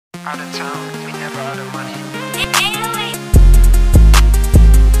Out of town, we never out of money.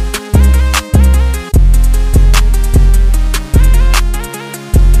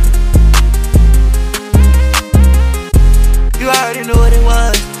 You already know what it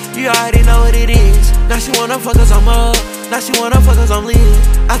was, you already know what it is. Now she wanna fuck cause I'm up, now she wanna fuck cause I'm lit.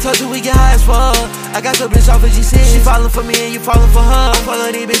 I told you we get high as fuck, I got your bitch off of G6. She falling for me and you falling for her. I fuck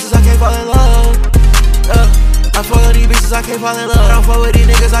on these bitches, I can't fall in love. I fuck on these bitches, I can't fall in love. I don't fuck with these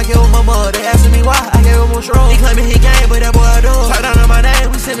niggas, I care with my mother. They asking me why, I gave him more strong. He claiming he gang, but that boy I do. Talk down on my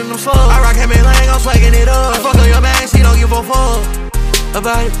name, we sending them slugs. I rock him in lane, I'm swagging it up. I fuck on your man, she don't give a fuck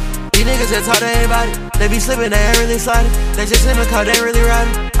about it. These niggas that talk to everybody, they be slipping, they ain't really sliding. They just in the car, they ain't really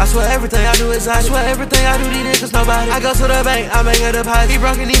riding. I swear everything I do is I swear everything I do, these niggas nobody. I go to the bank, I make a deposit. He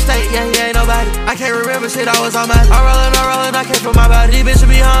broke in these state, yeah, he ain't nobody. I can't remember shit, I was on my I'm rollin', I came from my body. These bitches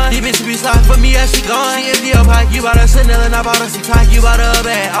be hard, these bitches be sliding. For me, yeah, she gone, she empty your pocket. You bought her Chanel and I bought her some Tike. You bought her a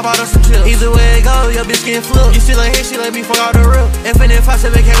bag, I bought her some chips. Either way it go, your bitch getting flipped. You still ain't here, she let me fuck all the real. Infinite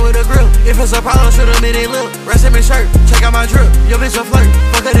 5-7 came with a grill. If it's a problem, shoot him in his lip. Rest him in shirt, check out my drip. Your bitch a flirt,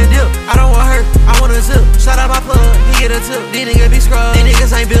 fuck her the dip. I don't want her, I want a zip. Shout out my plug, he get a tip. These niggas be scrubbed, these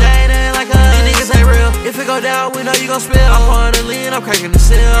niggas ain't built. They ain't nothing like us, these niggas ain't real. If it go down, we know you gon' spill. I'm pouring the lean, I'm cracking the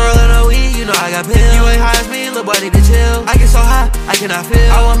seal. Rollin' the weed, you know I got pills. You ain't high as me, little boy need to chill. I get so high, I cannot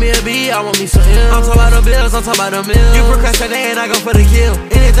feel. I want me a B, I want me some M. I'm talking about the bills, I'm talking about the mills. You procrastinate and I go for the kill.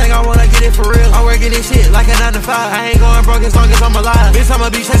 Anything I wanna get it for real. I'm working this shit like a 9 to 5. I ain't going broke as long as I'm alive. Bitch,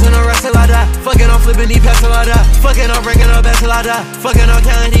 I'ma be chasing the rest till I die. Fucking on flipping these pets till I die. Fucking on breaking up best till I die. Fucking on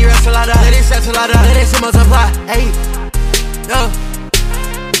counting these rest till I die. Let it set till I die. Let it shit multiply. Hey, yo.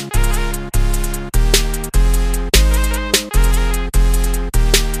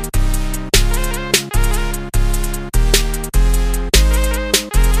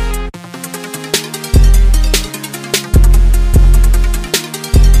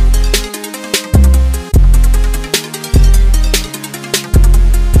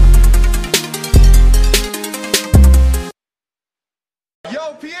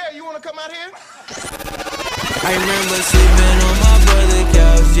 Yo, Pierre, you wanna come out here? I remember sleeping on my brother's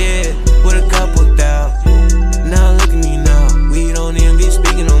couch, yeah, with a couple thou. Now look at me now, we don't even be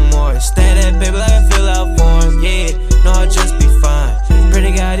speaking no more. Stat that paper like I fill out for him, yeah, no, I'll just be fine. Pray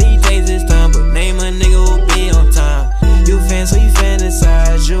to God he takes his time, but name a nigga who'll be on time. You fan, so you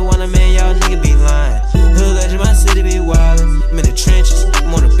fantasize, you want a man, y'all nigga be lying. Hood legend, my city be wildin', I'm in the trenches,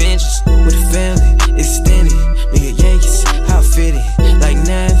 I'm on the benches, with the family, extended, nigga Yankees, how fit it. Like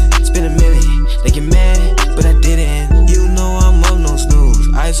Nav, spend a million. They get mad, but I didn't. You know I'm up, no snooze.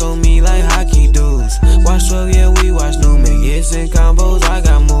 Ice on me like hockey dudes. Watch 12, yeah, we watch Newman. Hits and combos, I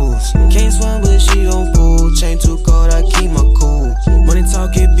got moves. Can't swim, but she gon' pool. Chain too cold, I keep my cool. Money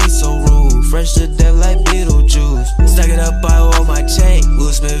talk, it be so rude. Fresh to death like Beetlejuice. Stack it up, I hold my check.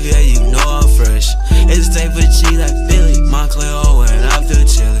 Will Smith, yeah, you know I'm fresh. It's a for cheese like Philly. Montclair, oh, and I feel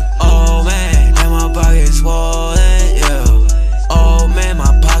chilly. Oh, man, and my pocket's swollen, yeah. Oh man,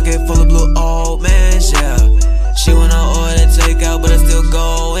 my pocket full of blue old man, yeah. She wanna order takeout, but I still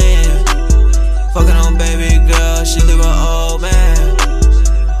go in. Fucking on baby girl, she live an old man.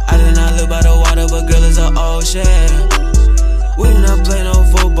 I did not live by the water, but girl is an ocean. We do not play no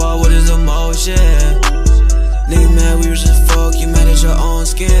football, what is emotion? Nigga mad, we was just fuck, you mad at your own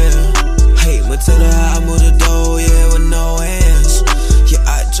skin. Hey, Matilda, I moved the door, yeah, with no hands. Yeah,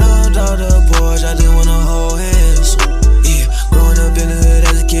 I jumped out the porch, I didn't wanna hold hands. Growing up in the hood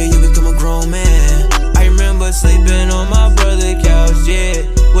as a kid, you become a grown man. I remember sleeping on my brother's couch, yeah,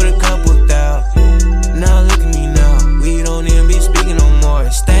 with a couple thou. Now look at me now, we don't even be speaking no more.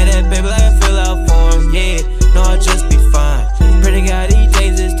 Stat that paper like I fill out for him, yeah, no, I'll just be fine. Pray to God he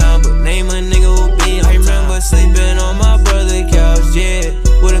takes his time, but name a nigga who'll be on time. I remember sleeping on my brother's couch, yeah,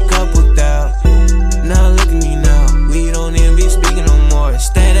 with a couple thou. Now look at me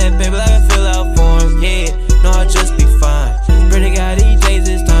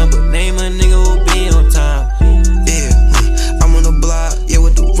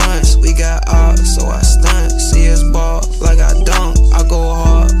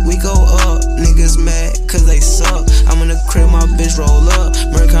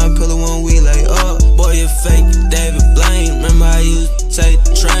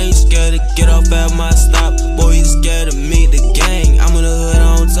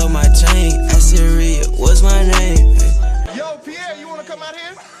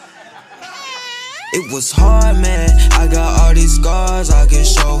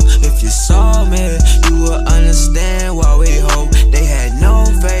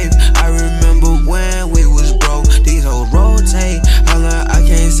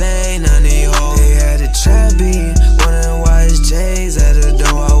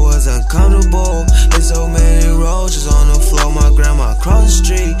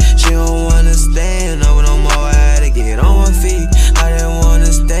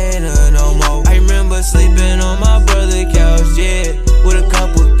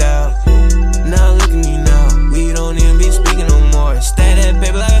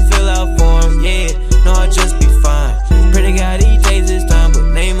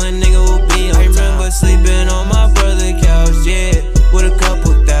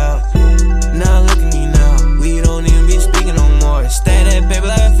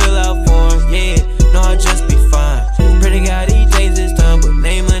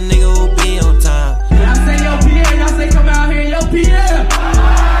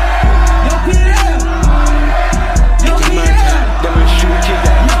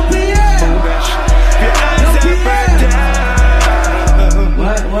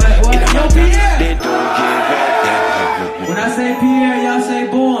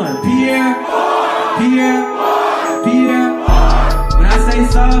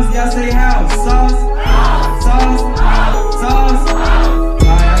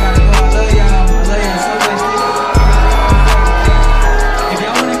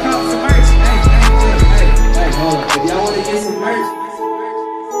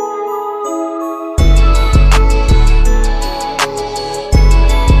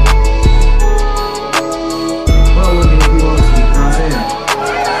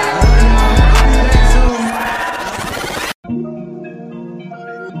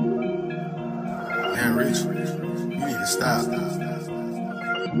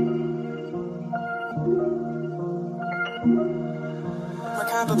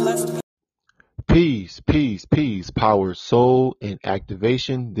never blessed me. Peace, power, soul, and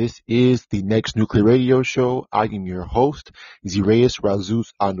activation. This is the Next Nuclear Radio Show. I am your host, Zireus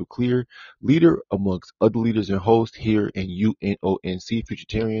Razus Nuclear, leader amongst other leaders and hosts here in UNONC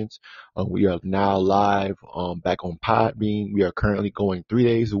Futuritarians. We are now live back on Podbean. We are currently going 3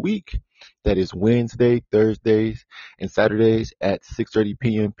 days a week. That is Wednesday, Thursdays, and Saturdays at 6:30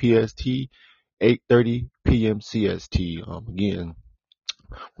 p.m. PST, 8:30 p.m. CST. Again,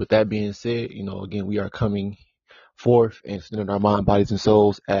 with that being said, again, we are coming forth and extending our mind, bodies, and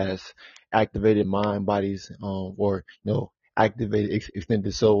souls as activated mind, bodies, or, activated,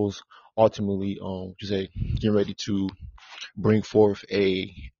 extended souls, ultimately, getting ready to bring forth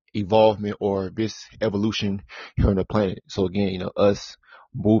a evolvement or this evolution here on the planet. So again, us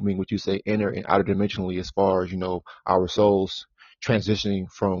moving, what you say, inner and outer dimensionally as far as, our souls transitioning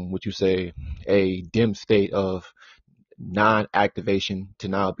from what you say, a dim state of non-activation to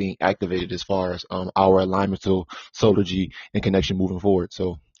now being activated as far as our alignment to solar G and connection moving forward.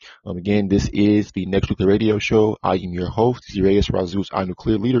 So again, this is the Next Nuclear Radio Show. I am your host, Zireus Razus, I'm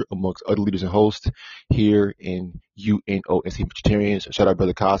Nuclear leader amongst other leaders and hosts here in UNONC Vegetarians. Shout out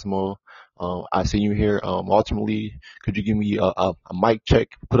Brother Cosmo. I see you here. Ultimately, could you give me a mic check?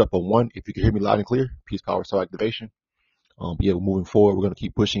 Put up a 1 if you can hear me loud and clear. Peace, power, soul activation. We're moving forward. We're going to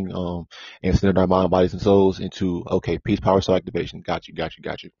keep pushing, and sending our mind, bodies, and souls into, peace, power, soul activation. Got you.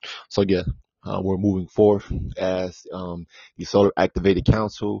 So yeah, we're moving forth as, the Solar Activated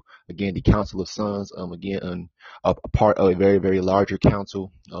Council. Again, the Council of Suns, a part of a very, very larger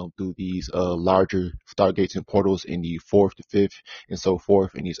council, through these, larger stargates and portals in the 4th to 5th and so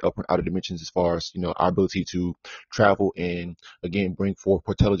forth in these upper and outer dimensions as far as, our ability to travel and again, bring forth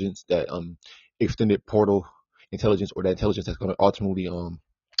intelligence that, extended portal intelligence, or that intelligence that's going to ultimately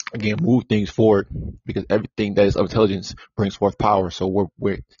again move things forward, because everything that is of intelligence brings forth power. So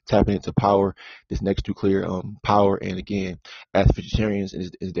we're tapping into power, this next nuclear power. And again, as vegetarians in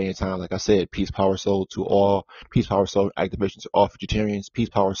this day and time, like I said, peace, power, soul to all, peace, power, soul activation to all vegetarians, peace,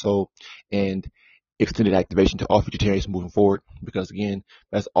 power, soul, and extended activation to all vegetarians moving forward, because again,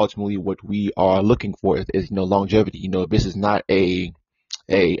 that's ultimately what we are looking for is longevity. This is not a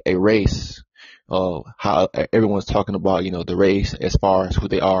race. How everyone's talking about, the race as far as who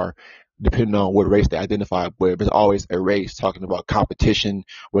they are, depending on what race they identify with. There's always a race talking about competition,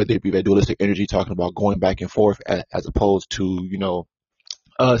 whether it be that dualistic energy talking about going back and forth, as opposed to,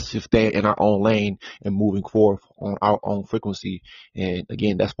 us just staying in our own lane and moving forth on our own frequency. And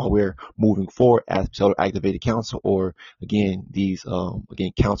again, that's why we're moving forward as Solar Activated Council, or again, these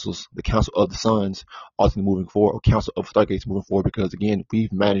councils, the Council of the Suns, ultimately moving forward, or Council of Stargates moving forward, because again,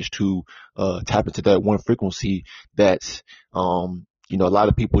 we've managed to tap into that one frequency that's a lot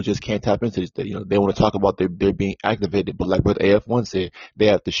of people just can't tap into this. They want to talk about they're being activated, but like Brother AF1 said, they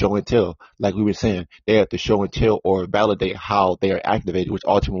have to show and tell. Like we were saying, they have to show and tell or validate how they are activated, which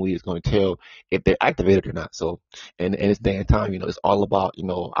ultimately is going to tell if they're activated or not. So, and this day and time, it's all about,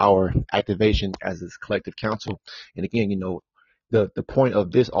 our activation as this collective council. And again, the point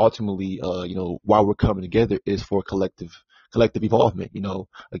of this ultimately, while we're coming together is for collective evolvement.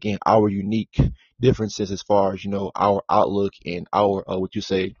 Again, our unique differences as far as, our outlook and our,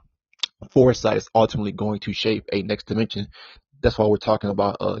 foresight is ultimately going to shape a next dimension. That's why we're talking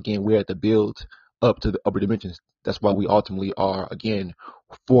about, again, we're at the build up to the upper dimensions. That's why we ultimately are, again,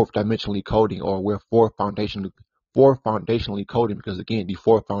 fourth dimensionally coding, or we're fourth foundationally coding, because again, the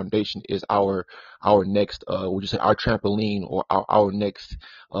fourth foundation is our next, our trampoline, or our next,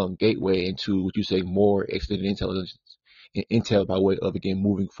 gateway into, more extended intelligence. Intel by way of, again,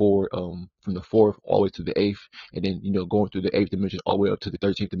 moving forward from the 4th all the way to the 8th, and then going through the 8th dimension all the way up to the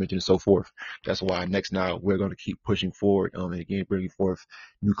 13th dimension and so forth. That's why now we're going to keep pushing forward, and again bringing forth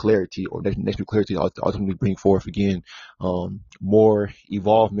nuclearity, or next nuclearity, ultimately bring forth again more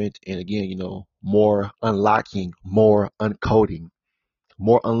evolvement, and again more unlocking, more uncoding,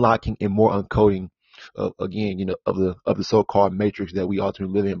 and more uncoding, again, of the so-called matrix that we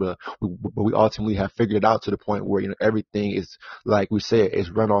ultimately live in. But we ultimately have figured out to the point where, everything is, like we said, is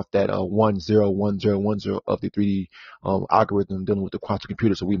run off that 101010 of the 3D algorithm dealing with the quantum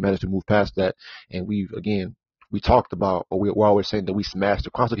computer. So we managed to move past that, and we talked about, or we're always saying that we smashed the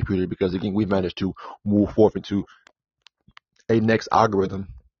quantum computer, because again, we managed to move forth into a next algorithm,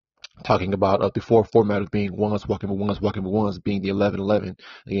 talking about the 4 format of being ones walking with ones being the 1111.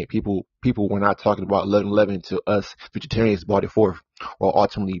 Again, people were not talking about 1111 to us vegetarians brought it forth, or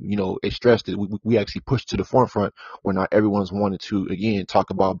ultimately, it stressed it. We actually pushed to the forefront, where not everyone's wanted to, again,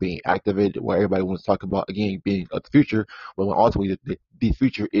 talk about being activated, where everybody wants to talk about, again, being of the future, but when ultimately the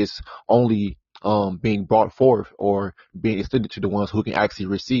future is only being brought forth or being extended to the ones who can actually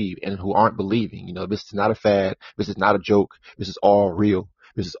receive and who aren't believing. This is not a fad. This is not a joke. This is all real.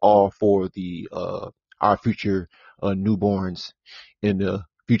 This is all for the our future newborns in the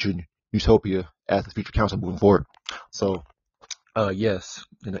future utopia as the future council moving forward. So yes,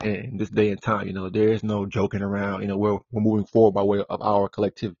 in this day and time, there is no joking around. We're moving forward by way of our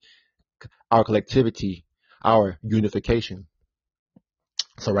collectivity, our unification.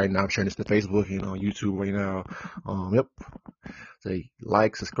 So right now I'm sharing this to Facebook, YouTube right now. Yep. Say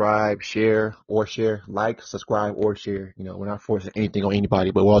like, subscribe, share, like, subscribe, or share. We're not forcing anything on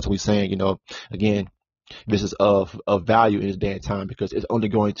anybody, but we're ultimately saying, again, this is of value in this day and time because it's only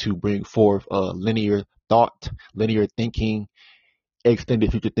going to bring forth linear thought, linear thinking,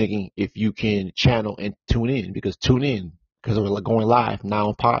 extended future thinking if you can channel and tune in because we're going live now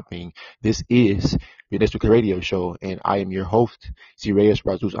on Podbean. This is your District Radio Show, and I am your host, C. Reyes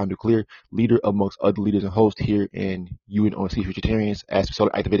Razus Nuclear, leader amongst other leaders and hosts here in UNONC Vegetarians as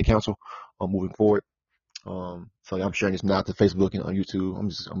Solar Activated Council. Moving forward, so I'm sharing this now to Facebook and on YouTube.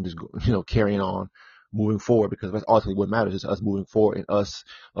 I'm just carrying on, moving forward because that's ultimately what matters is us moving forward and us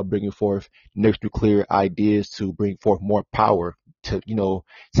bringing forth next nuclear ideas to bring forth more power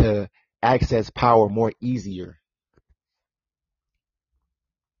to access power more easier.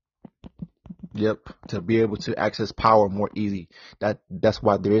 Yep, to be able to access power more easy. That's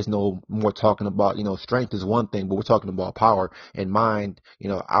why there is no more talking about, strength is one thing, but we're talking about power and mind.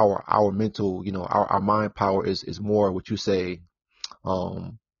 Our mental, our mind power is more what you say,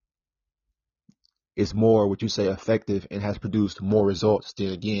 is more what you say effective and has produced more results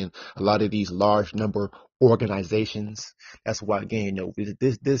than again a lot of these large number organizations. That's why again,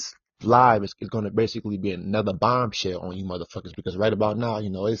 this live is going to basically be another bombshell on you motherfuckers because right about now,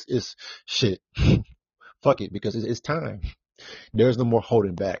 it's shit. Fuck it, because it's time. There's no more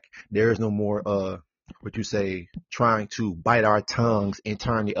holding back. There is no more what you say trying to bite our tongues and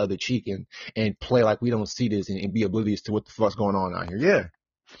turn the other cheek and play like we don't see this and be oblivious to what the fuck's going on out here. Yeah,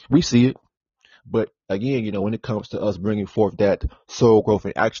 we see it. But again, when it comes to us bringing forth that soul growth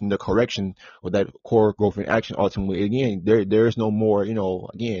and action, the correction or that core growth and action, ultimately, again, there is no more,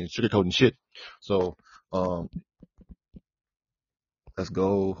 again, sugarcoating shit. So, let's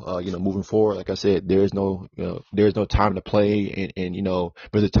go, moving forward. Like I said, there's no time to play and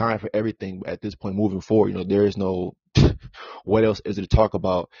there's a time for everything. But at this point, moving forward, there is no, what else is it to talk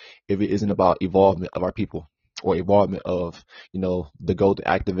about if it isn't about evolvement of our people or evolvement of, the gold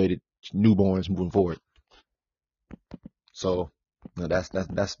activated newborns moving forward. So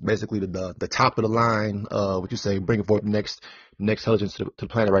that's basically the top of the line. What you say, bringing forth the next intelligence to the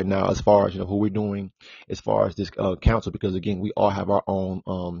planet right now, as far as who we're doing, as far as this council, because again we all have our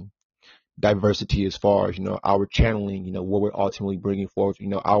own diversity as far as our channeling, what we're ultimately bringing forth,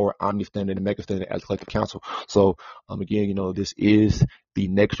 our omni standard and mega standard as a collective council. So again, this is the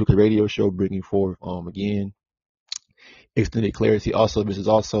Next Week Radio Show, bringing forth again extended clarity. Also, this is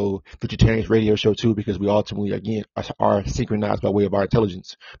also Vegetarians Radio Show too, because we ultimately again are synchronized by way of our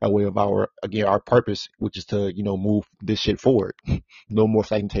intelligence, by way of our purpose, which is to move this shit forward. No more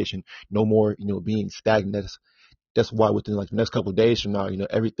stagnation, no more being stagnant. That's why within like the next couple of days from now,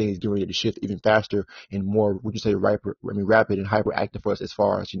 everything is getting ready to shift even faster and more, would you say, rapid and hyperactive for us as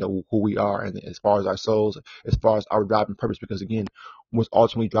far as, who we are and as far as our souls, as far as our driving purpose. Because again, what's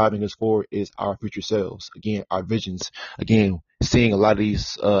ultimately driving us forward is our future selves. Again, our visions. Again, seeing a lot of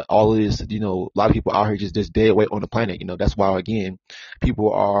these, all of this, a lot of people out here just dead weight on the planet. That's why again,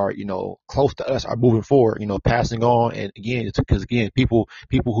 people are, close to us are moving forward, passing on. And again, it's because again, people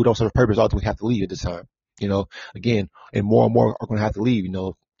who don't serve purpose ultimately have to leave at this time. Again, and more are going to have to leave,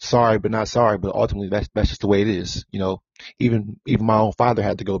 sorry, but not sorry, but ultimately that's just the way it is. Even my own father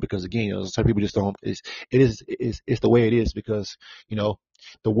had to go because again, some people just don't, it's the way it is because,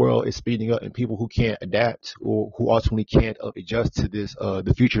 the world is speeding up and people who can't adapt or who ultimately can't adjust to this,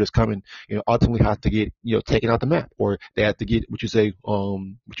 the future that's coming, ultimately have to get, taken out the map, or they have to get,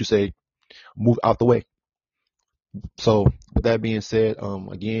 move out the way. So with that being said,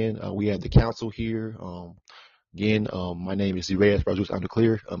 again, we have the council here. Again, my name is Reyes Razus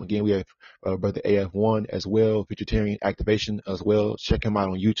Nuclear. Again, we have Brother AF1 as well, Vegetarian Activation as well. Check him out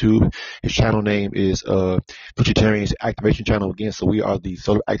on YouTube. His channel name is Vegetarians Activation Channel. Again, so we are the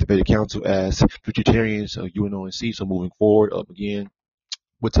Solar Activated Council as Vegetarians, UNONC. So moving forward, again,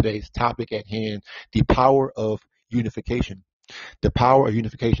 with today's topic at hand, the power of unification. The power of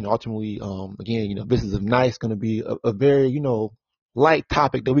unification. Ultimately, again, this is going to be a very, light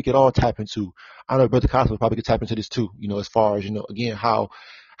topic that we could all tap into. I know Brother Cosmo probably could tap into this too, as far as, again, how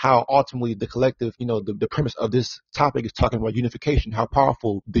ultimately the collective, the premise of this topic is talking about unification, how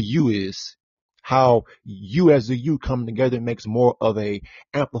powerful the U is how you as the you coming together makes more of a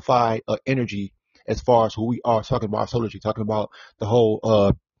amplified energy as far as who we are, talking about our solargy, talking about the whole,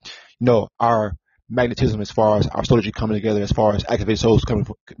 our magnetism as far as our solargy coming together, as far as activated souls coming,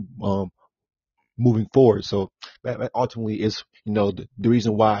 um, moving forward. So that ultimately is, the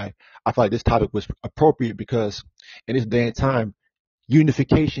reason why I feel like this topic was appropriate, because in this day and time,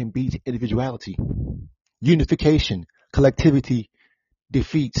 unification beats individuality. Unification, collectivity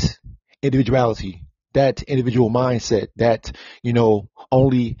defeats individuality. That individual mindset, that,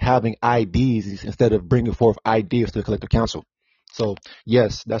 only having IDs instead of bringing forth ideas to the collective council. So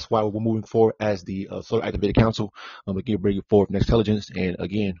yes, that's why we're moving forward as the Solar Activated Council. Again, bringing forth next intelligence, and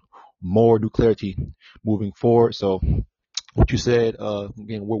again, more new clarity moving forward. So what you said,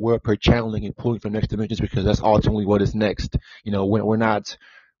 again, we're up here channeling and pulling from next dimensions, because that's ultimately what is next. We're not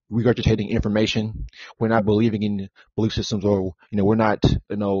regurgitating information. We're not believing in belief systems, or, we're not,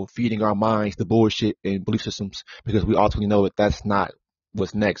 feeding our minds the bullshit and belief systems, because we ultimately know that that's not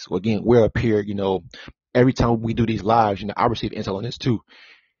what's next. Again, we're up here, every time we do these lives, I receive intel on this too.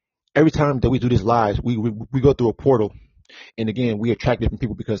 Every time that we do these lives, we go through a portal, and again, we attract different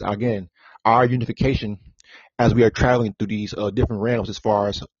people, because again, our unification, as we are traveling through these different realms, as far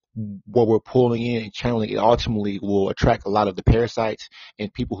as what we're pulling in and channeling, it ultimately will attract a lot of the parasites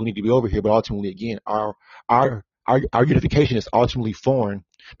and people who need to be over here. But ultimately, again, our unification is ultimately foreign,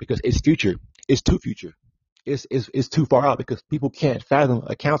 because it's future. It's too future. It's too far out, because people can't fathom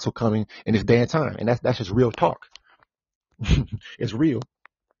a council coming in this day and time, and that's just real talk. It's real.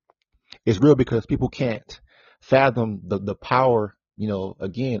 It's real, because people can't fathom the power,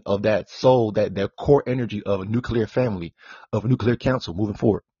 again, of that soul, that core energy of a nuclear family, of a nuclear council moving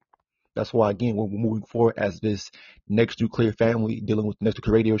forward. That's why, again, we're moving forward as this next nuclear family, dealing with the next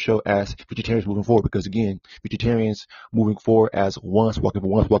nuclear radio show as vegetarians moving forward, because again, vegetarians moving forward as once, walking for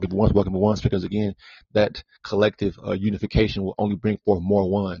once, walking for once, walking for once, because again, that collective unification will only bring forth more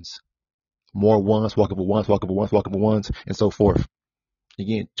ones, walking for once, walking for once, walking for once, and so forth.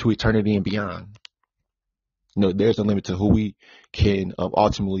 Again, to eternity and beyond. There's no limit to who we can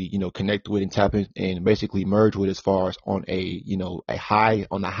ultimately, connect with and tap in and basically merge with, as far as on a,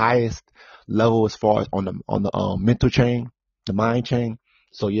 on the highest level, as far as on the mental chain, the mind chain.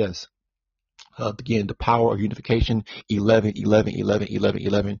 So yes, again, the power of unification, 11, 11, 11, 11,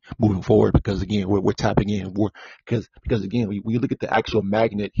 11, moving forward, because again, we're tapping in. Because again, we look at the actual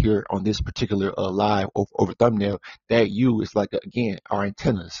magnet here on this particular live over thumbnail. That U is like, again, our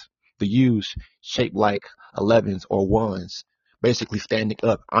antennas. The U's shaped like 11s or ones, basically standing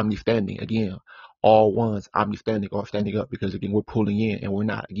up, omni-standing. Again, all ones, omni-standing or standing up, because again, we're pulling in, and we're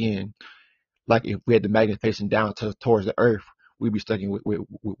not, again, like if we had the magnet facing down towards the earth, we'd be stuck in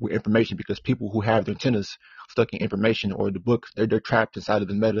with information, because people who have their antennas stuck in information or the book, they're trapped inside of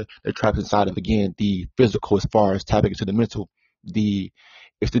the meta. They're trapped inside of, again, the physical, as far as tapping into the mental,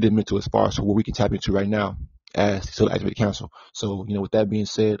 it's the mental, as far as what we can tap into right now as the Solar Activated Council. So, with that being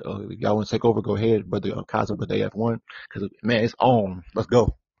said, if y'all want to take over, go ahead, brother Cosmo, but they have one, because man, it's on. Let's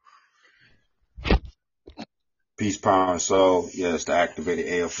go. Peace, power, and soul. Yes, the activated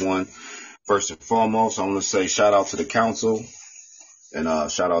AF1. First and foremost, I want to say shout out to the council, and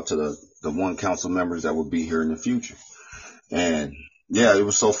shout out to the one council members that will be here in the future. And yeah, it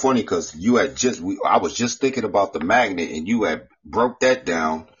was so funny, because I was just thinking about the magnet, and you had broke that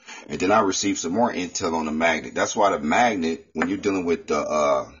down, and then I received some more intel on the magnet. That's why the magnet, when you're dealing with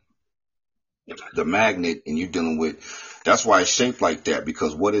the magnet, and you're dealing with, that's why it's shaped like that,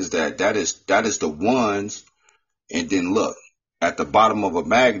 because what is that? That is the ones. And then look, at the bottom of a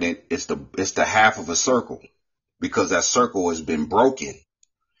magnet, it's the half of a circle, because that circle has been broken.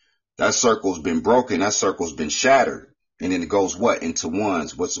 That circle's been broken. That circle's been shattered. And then it goes what? Into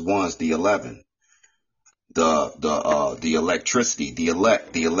ones. What's ones? The 11. The electricity, the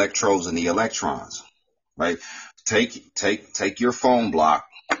electrodes and the electrons, right? Take your phone block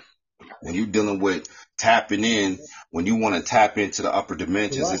when you're dealing with tapping in, when you want to tap into the upper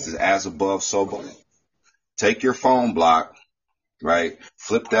dimensions, this is as above, so below. Take your phone block, right?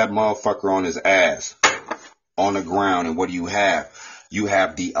 Flip that motherfucker on his ass on the ground. And what do you have? You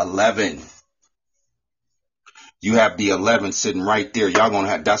have the 11. You have the 11 sitting right there. Y'all gonna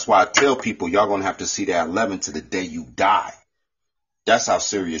have, that's why I tell people, y'all gonna have to see that 11 to the day you die. That's how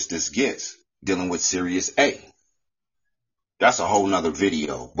serious this gets. Dealing with Sirius A. That's a whole nother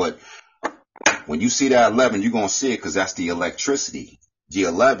video. But when you see that 11, you're gonna see it, because that's the electricity. The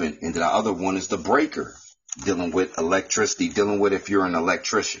 11, and the other one is the breaker. Dealing with electricity, dealing with if you're an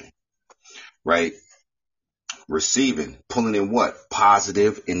electrician, right? Receiving, pulling in what?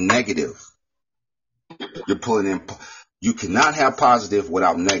 Positive and negative. You're pulling in You cannot have positive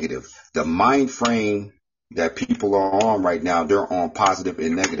without negative. The mind frame that people are on right now, they're on positive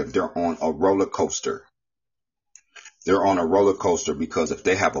and negative. They're on a roller coaster. They're on a roller coaster because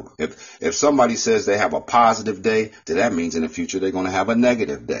if somebody says they have a positive day, then that means in the future they're going to have a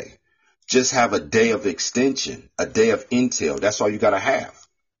negative day. Just have a day of extension, a day of intel. That's all you got to have.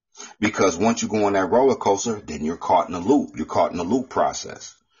 Because once you go on that roller coaster, then you're caught in a loop. You're caught in a loop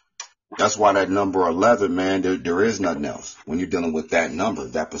process. That's why that number 11, man, there is nothing else. When you're dealing with that number,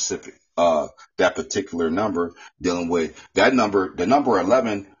 that particular number, dealing with that number, the number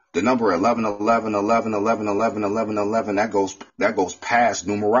 11, 11, 11, 11, 11, 11, 11, 11, that goes past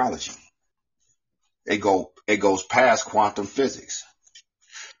numerology. It goes past quantum physics.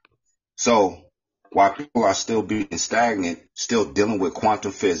 So while people are still being stagnant, still dealing with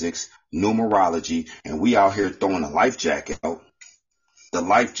quantum physics, numerology, and we out here throwing a life jacket out. The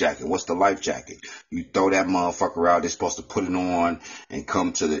life jacket. What's the life jacket? You throw that motherfucker out. They're supposed to put it on and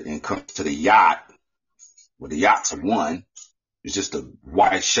come to the yacht. Well, the yacht's a one. It's just a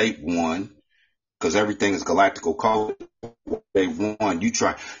wide shaped one because everything is galactical code. They won.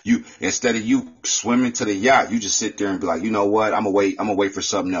 Instead of you swimming to the yacht, you just sit there and be like, you know what? I'm gonna wait for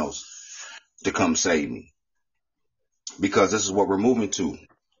something else to come save me, because this is what we're moving to.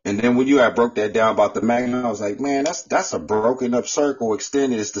 And then when you had broke that down about the magnet, I was like, man, that's a broken up circle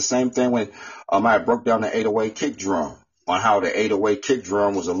extended. It's the same thing when I broke down the 808 kick drum on how the 808 kick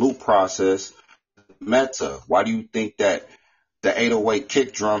drum was a loop process. Meta. Why do you think that the 808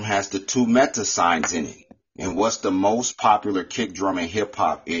 kick drum has the two meta signs in it? And what's the most popular kick drum in hip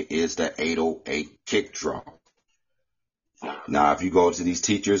hop? It is the 808 kick drum. Now, if you go to these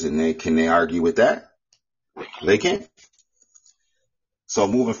teachers and can they argue with that? They can't. So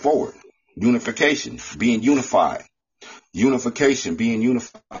moving forward, unification, being unified. Unification, being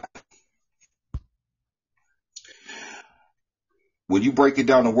unified. When you break it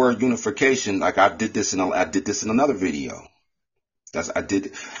down, the word unification, like I did this in another video.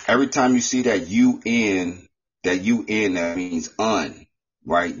 Every time you see that UN, that means un,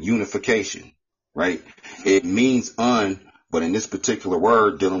 right? Unification, right? It means un, but in this particular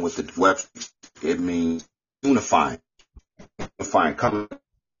word, dealing with the web, it means unifying.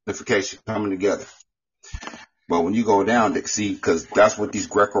 Unification, coming together. But when you go down to see, because that's what these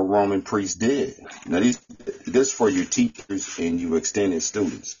Greco-Roman priests did. Now, this for your teachers and you extended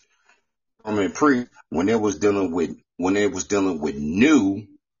students. Roman priests, when it was dealing with new,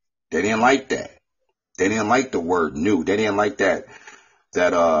 they didn't like that. They didn't like the word new. They didn't like that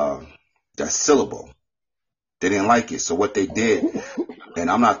syllable. They didn't like it. So what they did,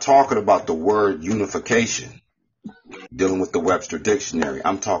 and I'm not talking about the word unification, dealing with the Webster dictionary.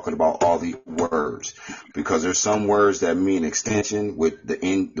 I'm talking about all the words, because there's some words that mean extension with the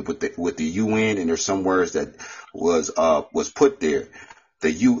UN, and there's some words that was put there.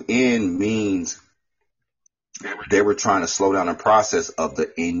 The UN means they were trying to slow down the process of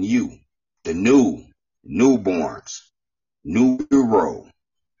the NU, the newborns, new euro,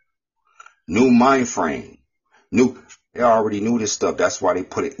 new mind frame, they already knew this stuff. That's why they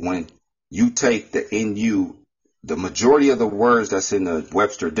put it, when you take the NU, the majority of the words that's in the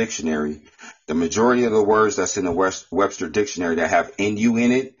Webster dictionary, that have NU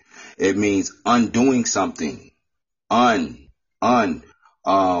in it, it means undoing something. Trying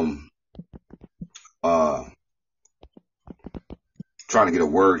to get a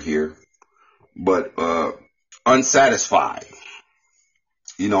word here, but unsatisfied,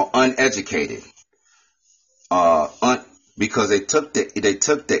 uneducated, because they took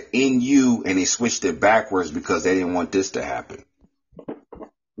the NU and they switched it backwards because they didn't want this to happen.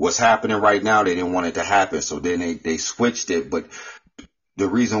 What's happening right now, they didn't want it to happen, so then they switched it. But the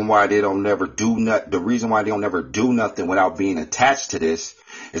reason why they don't never do nothing without being attached to this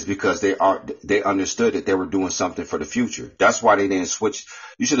is because they understood that they were doing something for the future. That's why they didn't switch.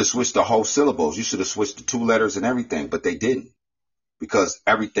 You should have switched the whole syllables. You should have switched the 2 letters and everything, but they didn't, because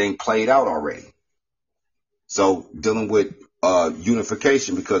everything played out already. So dealing with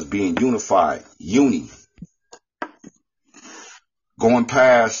unification, because being unified, going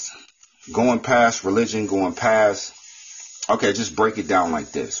past religion, okay, just break it down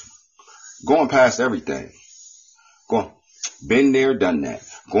like this. Going past everything. Been there, done that.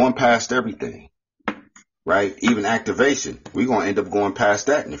 Going past everything. Right? Even activation. We're going to end up going past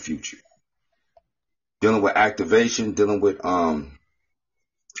that in the future. Dealing with activation, dealing with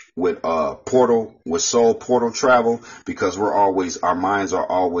soul portal travel, because our minds are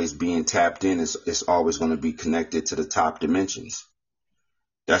always being tapped in. It's always going to be connected to the top dimensions.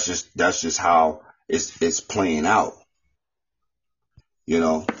 That's just how it's playing out.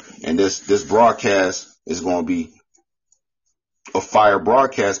 And this broadcast is going to be a fire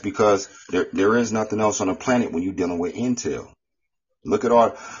broadcast because there is nothing else on the planet when you're dealing with intel. Look at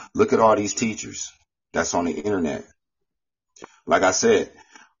all these teachers that's on the internet. Like I said,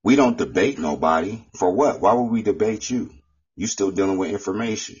 we don't debate nobody. For what? Why would we debate you? You still dealing with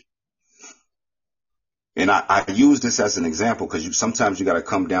information. And I use this as an example because sometimes you got to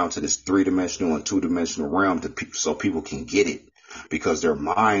come down to this 3-dimensional and 2-dimensional realm so people can get it, because their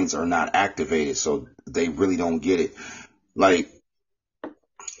minds are not activated, so they really don't get it. Like,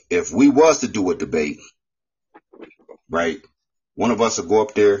 if we was to do a debate, right, one of us will go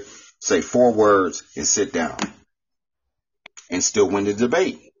up there, say 4 words, and sit down, and still win the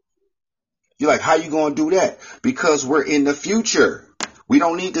debate. You're like, how you going to do that? Because we're in the future. We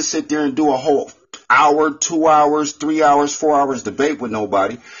don't need to sit there and do a whole hour, 2 hours, 3 hours, 4 hours debate with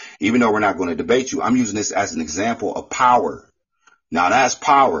nobody, even though we're not going to debate you. I'm using this as an example of power. Now that's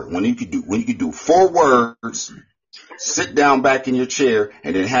power. When you could do 4 words, sit down back in your chair,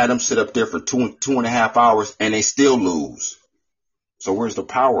 and then have them sit up there for 2.5 hours, and they still lose. So where's the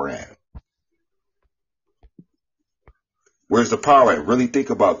power at? Where's the power at? Really think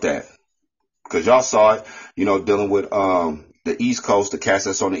about that. Because y'all saw it, dealing with the East Coast, the cats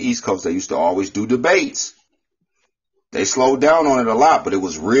that's on the East Coast, they used to always do debates. They slowed down on it a lot, but it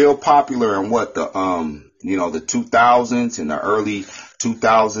was real popular in the 2000s and the early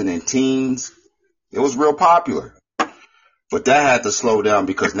 2010s. It was real popular. But that had to slow down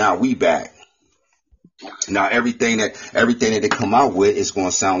because now we back. Now everything that they come out with is going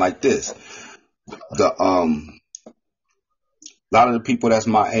to sound like this. A lot of the people that's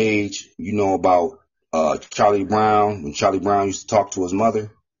my age, about Charlie Brown, when Charlie Brown used to talk to his mother.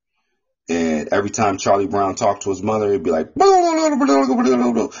 And every time Charlie Brown talked to his mother, it'd be like, that's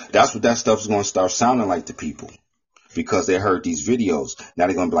what that stuff is going to start sounding like to people. Because they heard these videos. Now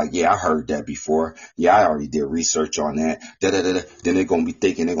they're going to be like, yeah, I heard that before. Yeah, I already did research on that. Then they're going to be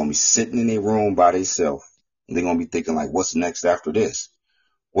thinking, they're going to be sitting in their room by themselves. And they're going to be thinking like, what's next after this?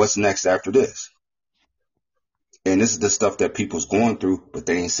 What's next after this? And this is the stuff that people's going through, but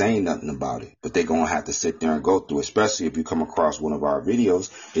they ain't saying nothing about it. But they're going to have to sit there and go through, especially if you come across one of our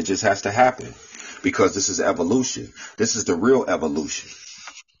videos. It just has to happen because this is evolution. This is the real evolution.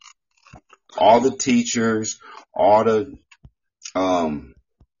 All the teachers, all the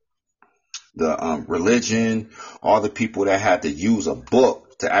religion, all the people that had to use a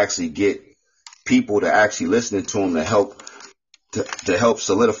book to actually get people to actually listen to them to help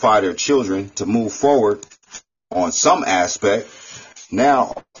solidify their children to move forward on some aspect.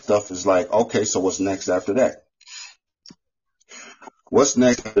 Now stuff is like, okay, so what's next after that? What's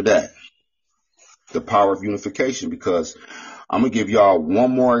next after that? The power of unification, because I'm going to give y'all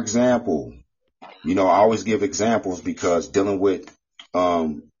one more example. I always give examples because dealing with, I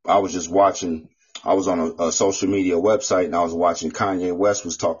was on a social media website and I was watching Kanye West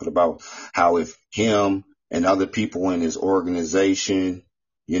was talking about how if him and other people in his organization,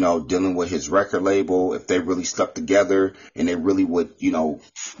 dealing with his record label, if they really stuck together and they really would,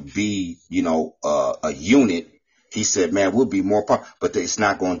 be, a unit, he said, man, we'll be more powerful. But it's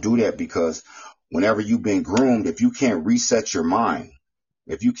not going to do that because whenever you've been groomed, if you can't reset your mind,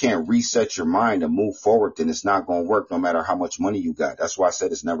 to move forward, then it's not going to work no matter how much money you got. That's why I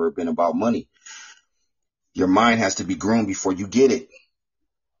said it's never been about money. Your mind has to be groomed before you get it.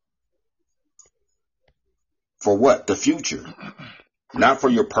 For what? The future. Not for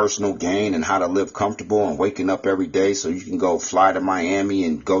your personal gain and how to live comfortable and waking up every day so you can go fly to Miami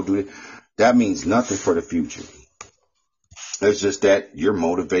and go do it. That means nothing for the future. It's just that you're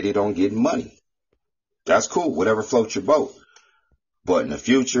motivated on getting money. That's cool. Whatever floats your boat. But in the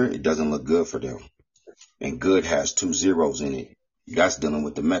future, it doesn't look good for them. And good has 2 zeros in it. That's dealing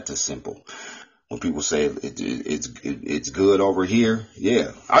with the meta symbol. When people say it's good over here,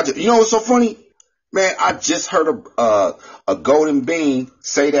 yeah. What's so funny? Man, I just heard a golden bean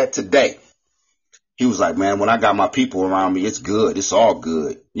say that today. He was like, man, when I got my people around me, it's good. It's all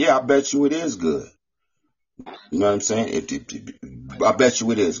good. Yeah, I bet you it is good. You know what I'm saying? I bet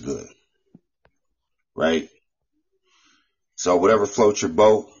you it is good. Right? So whatever floats your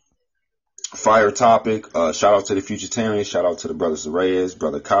boat. Fire topic. Shout out to the Futuritarians. Shout out to the brothers Reyes,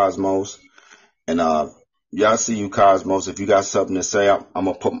 brother Cosmos. And y'all see you, Cosmos. If you got something to say, I'm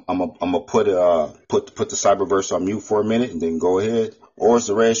gonna put the cyberverse on mute for a minute and then go ahead. Or it's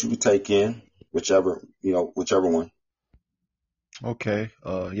the rest you can take in, whichever one. Okay.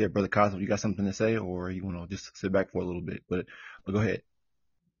 Yeah, Brother Cosmo, you got something to say, or you want to just sit back for a little bit? But go ahead.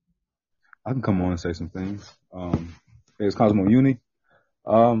 I can come on and say some things. It's Cosmo Uni.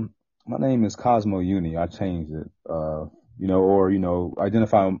 My name is Cosmo Uni. I changed it.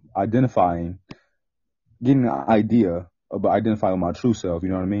 Identifying, getting an idea but identify with my true self. You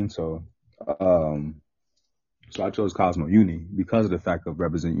know what I mean? So I chose Cosmo Uni because of the fact of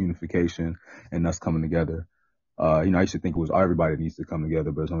representing unification and us coming together. I used to think it was everybody that needs to come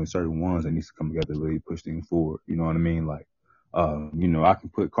together, but it's only certain ones that needs to come together to really push things forward. You know what I mean? Like, I can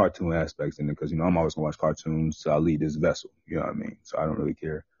put cartoon aspects in it because, I'm always gonna watch cartoons, so I lead this vessel. You know what I mean? So I don't really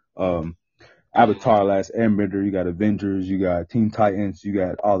care. Avatar, Last Airbender, you got Avengers, you got Teen Titans, you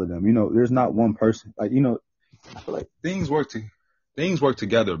got all of them. There's not one person, I feel like things work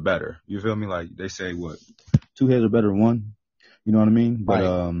together better. You feel me? Like they say, what, two heads are better than one. You know what I mean? But,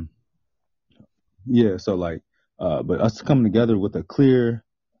 Right. yeah, so like, but us coming together with a clear,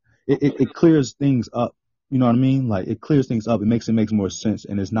 it clears things up. You know what I mean? Like it clears things up. It makes more sense,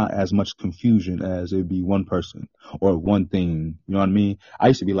 and it's not as much confusion as it'd be one person or one thing. You know what I mean? I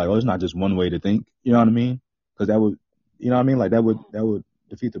used to be like, oh, it's not just one way to think. You know what I mean? Because that would, you know what I mean? Like that would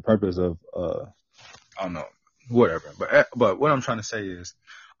defeat the purpose of, I don't know, whatever. But what I'm trying to say is,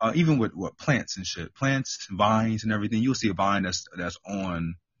 even with what plants and shit, plants, vines, and everything, you'll see a vine that's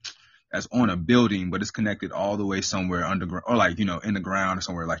on a building, but it's connected all the way somewhere underground, or like, in the ground or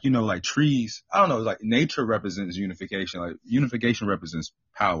somewhere, like, like trees. I don't know. Like nature represents unification. Like unification represents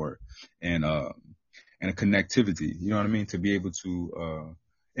power and a connectivity. You know what I mean? To be able to,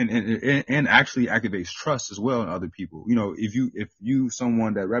 and actually activates trust as well in other people. If you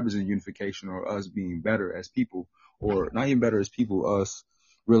someone that represents unification or us being better as people, or not even better as people, us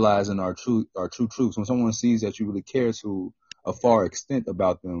realizing our true truths. When someone sees that you really care to a far extent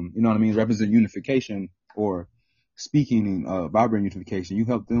about them, you know what I mean, represent unification or speaking vibrant unification, you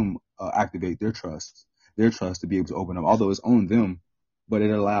help them activate their trust to be able to open up, although it's on them, but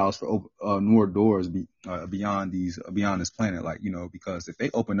it allows for more doors beyond this planet, like, because if they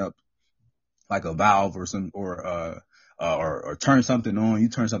open up like a valve or or turn something on, you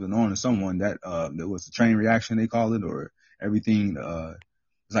turn something on to someone that was a chain reaction, they call it, or everything,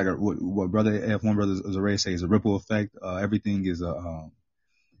 it's like what brother F1 brother Zaray say is a ripple effect. Everything is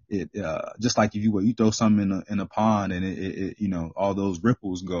just like if you throw something in a pond and it all those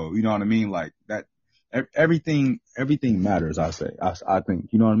ripples go. You know what I mean? Like that. Everything matters. I think.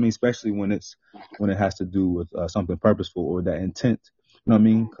 You know what I mean? Especially when it has to do with something purposeful or that intent. You know what I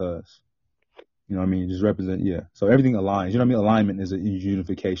mean? Because just represent. Yeah. So everything aligns. You know what I mean? Alignment is a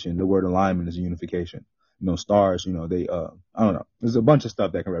unification. The word alignment is a unification. Stars, they, I don't know. There's a bunch of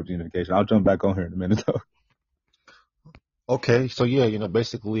stuff that can represent unification. I'll jump back on here in a minute though. Okay, so yeah,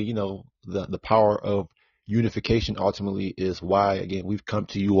 basically, the power of unification ultimately is why, again, we've come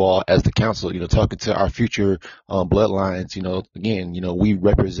to you all as the council, talking to our future bloodlines. Again, we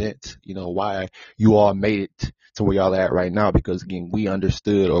represent, why you all made it to where y'all at right now, because again, we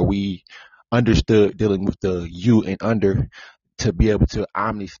understood dealing with the you and under to be able to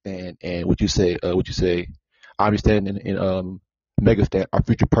omnistand and what you say, omnistand and megastand our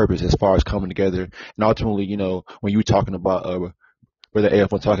future purpose as far as coming together. And ultimately, when you were talking about Brother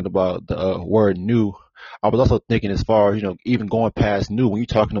AF was talking about the word new, I was also thinking as far as, even going past new, when you're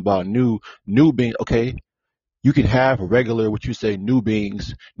talking about new being, okay, you can have regular, what you say, new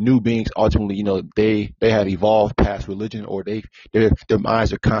beings ultimately, they have evolved past religion, or their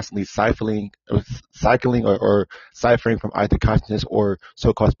minds are constantly cycling or ciphering from either consciousness or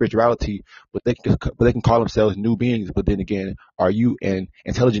so-called spirituality, but they can call themselves new beings. But then again, are you an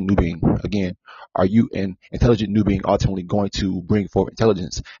intelligent new being? Again, are you an intelligent new being ultimately going to bring forth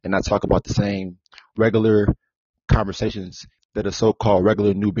intelligence and not talk about the same regular conversations that a so-called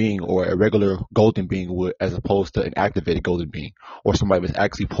regular new being or a regular golden being would, as opposed to an activated golden being, or somebody that's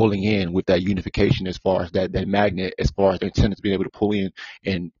actually pulling in with that unification, as far as that magnet, as far as their intent to be able to pull in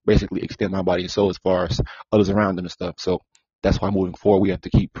and basically extend my body and soul as far as others around them and stuff. So that's why moving forward, we have to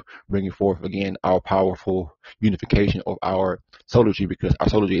keep bringing forth, again, our powerful unification of our solar tree, because our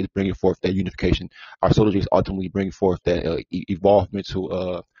solar tree is bringing forth that unification. Our solar tree is ultimately bringing forth that evolvement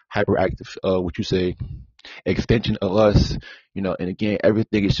to hyperactive, what you say, extension of us, and again,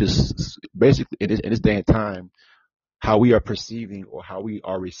 everything is just basically in this day and time, how we are perceiving or how we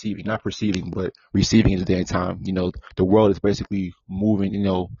are receiving, not perceiving, but receiving in this day and time. The world is basically moving,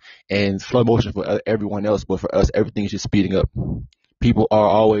 in slow motion for everyone else, but for us, everything is just speeding up. People are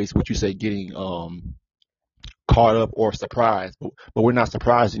always, what you say, getting, caught up or surprised, but we're not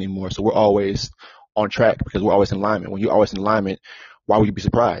surprised anymore. So we're always on track because we're always in alignment. When you're always in alignment, why would you be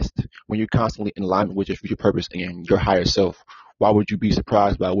surprised? When you're constantly in alignment with your future purpose and your higher self, why would you be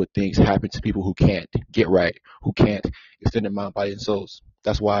surprised by what things happen to people who can't get right, who can't extend their mind, body, and souls?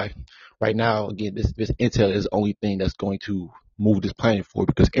 That's why right now, again, this intel is the only thing that's going to move this planet forward,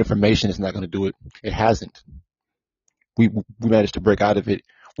 because information is not going to do it. It hasn't. We managed to break out of it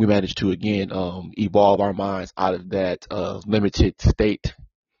we managed to again evolve our minds out of that limited state,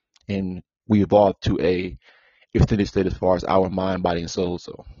 and we evolved to a extended state as far as our mind, body, and soul.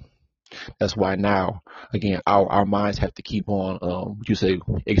 So that's why now, again, our minds have to keep on, what you say,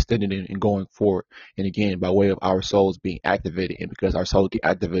 extending and going forward. And again, by way of our souls being activated, and because our souls get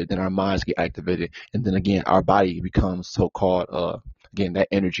activated, then our minds get activated, and then again, our body becomes so-called, again, that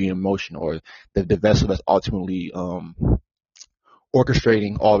energy and motion, or the vessel that's ultimately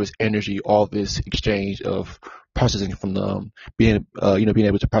orchestrating all this energy, all this exchange of processing from the being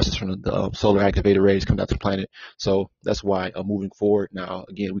able to process from the solar activated rays coming out to the planet. So that's why moving forward now,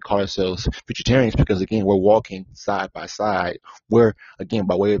 again, we call ourselves vegetarians because again we're walking side by side. We're again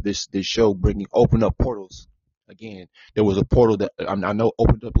by way of this show bringing open up portals. Again, there was a portal that I know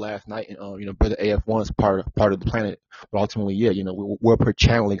opened up last night, and Brother AF1's part of the planet. But ultimately, yeah, we're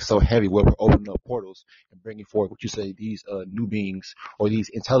channeling so heavy, we're opening up portals and bringing forth what you say these new beings, or these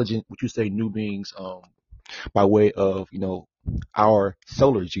intelligent, what you say, new beings, by way of our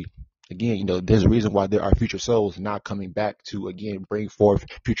solargy. Again, there's a reason why there are future souls not coming back to again bring forth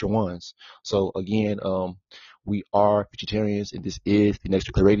future ones. So again, we are vegetarians, and this is the Next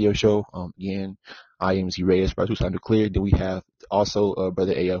Nuclear Radio Show. Again, I am Z Reyes, Razus Nuclear. Then we have also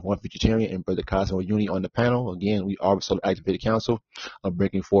Brother AF1 Vegetarian and Brother Cosmo Uni on the panel. Again, we are Solar Activated Council,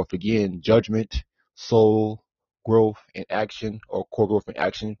 bringing forth again judgment, soul growth and action, or core growth and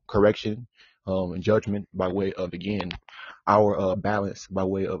action, correction, and judgment by way of again our balance, by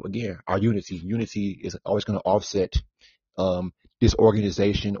way of again our unity. Unity is always going to offset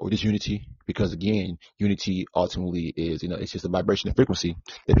disorganization or disunity, because again unity ultimately is it's just a vibration and frequency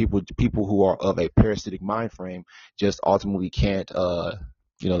that people who are of a parasitic mind frame just ultimately can't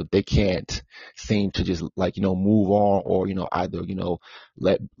they can't seem to just move on, or either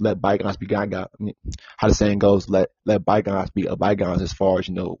let bygones be bygones. I mean, how the saying goes, let bygones be bygones, as far as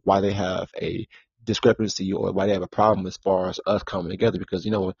why they have a discrepancy or why they have a problem as far as us coming together, because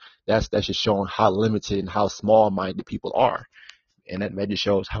that's just showing how limited and how small minded people are. And that just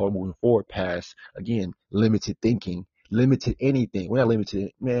shows how we're moving forward past, again, limited thinking, limited anything. We're not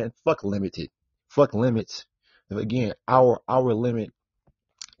limited, man. Fuck limited. Fuck limits. Again, our limit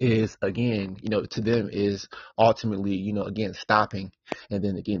is, again, to them is ultimately, again, stopping. And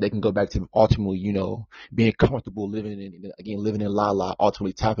then again, they can go back to ultimately, being comfortable living in la,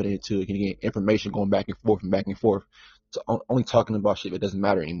 ultimately tapping into, again, information going back and forth and back and forth. So only talking about shit that doesn't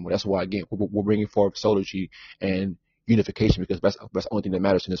matter anymore. That's why, again, we're bringing forth solargy and unification, because that's the only thing that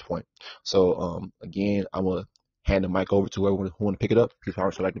matters to this point. So again, I'm gonna hand the mic over to whoever who want to pick it up. Please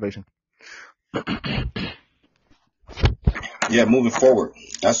power solar activation. Yeah, moving forward.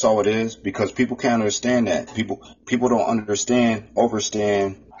 That's all it is, because people can't understand that. People don't understand,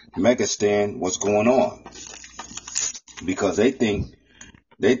 overstand, megastand what's going on, because they think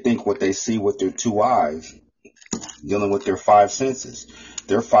what they see with their two eyes, dealing with their five senses.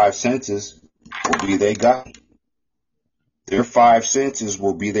 Their five senses will be their God. Their five senses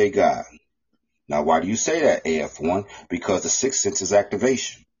will be their God. Now, why do you say that, AF1? Because the sixth sense is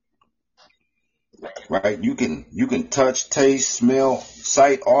activation. Right? You can touch, taste, smell,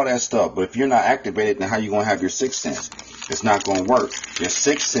 sight, all that stuff. But if you're not activated, then how you going to have your sixth sense? It's not going to work. Your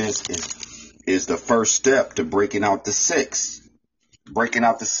sixth sense is the first step to breaking out the six. Breaking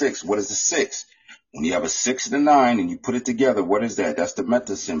out the six. What is the six? When you have a 6 and a 9 and you put it together, what is that? That's the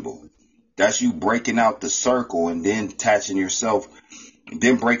meta symbol. That's you breaking out the circle and then attaching yourself,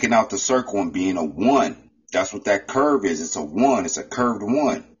 then breaking out the circle and being a 1. That's what that curve is. It's a 1. It's a curved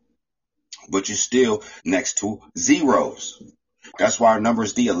 1. But you're still next to zeros. That's why our number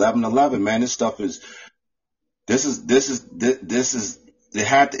is D1111, man. This stuff is, it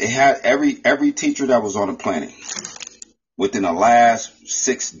had every teacher that was on the planet within the last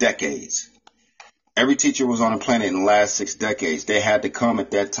 6 decades. Every teacher was on the planet in the last 6 decades. They had to come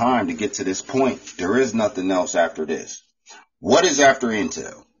at that time to get to this point. There is nothing else after this. What is after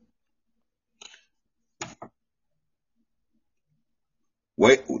Intel?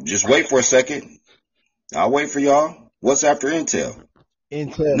 Just wait for a second. I'll wait for y'all. What's after Intel?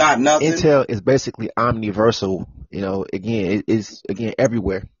 Intel, Not nothing. Intel is basically omniversal. Again, it is again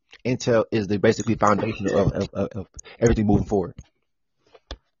everywhere. Intel is the basically foundation of everything moving forward.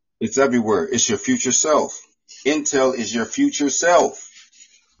 It's everywhere. It's your future self. Intel is your future self.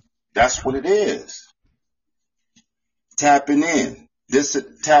 That's what it is. Tapping in.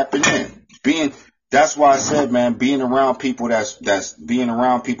 Tapping in. That's why I said, man, being around people that's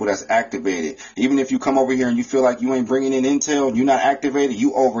activated. Even if you come over here and you feel like you ain't bringing in Intel, you're not activated,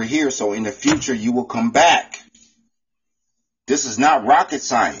 you over here. So in the future, you will come back. This is not rocket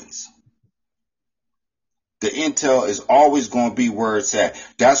science. The intel is always going to be where it's at.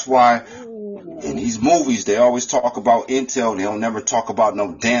 That's why in these movies they always talk about intel. They don't never talk about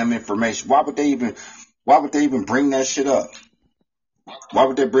no damn information. Why would they even bring that shit up? Why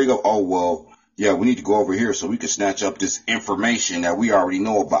would they bring up, oh, well, yeah, we need to go over here so we can snatch up this information that we already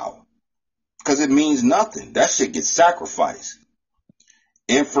know about? Because it means nothing. That shit gets sacrificed.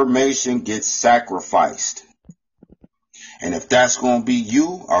 Information gets sacrificed. And if that's going to be you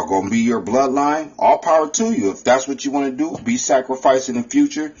or going to be your bloodline, all power to you. If that's what you want to do, be sacrificed in the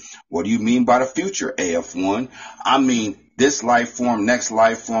future. What do you mean by the future, AF1? I mean this life form, next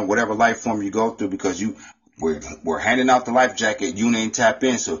life form, whatever life form you go through, because we're handing out the life jacket. You ain't tap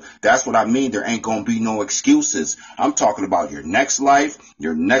in. So that's what I mean. There ain't going to be no excuses. I'm talking about your next life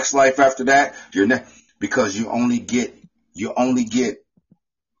after that, because you only get,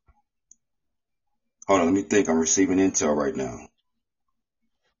 hold on, let me think. I'm receiving intel right now.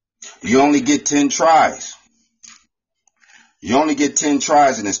 You only get 10 tries. You only get 10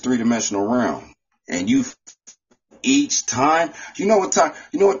 tries in this three-dimensional realm. And each time, you know what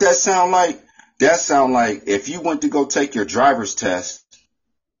that sound like? That sound like if you went to go take your driver's test,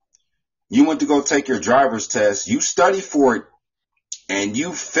 you study for it, and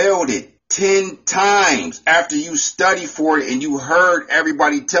you failed it 10 times after you studied for it and you heard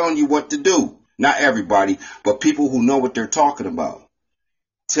everybody telling you what to do. Not everybody, but people who know what they're talking about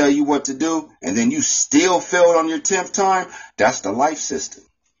tell you what to do, and then you still failed on your 10th time. That's the life system.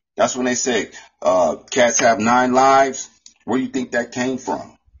 That's when they say cats have 9 lives. Where do you think that came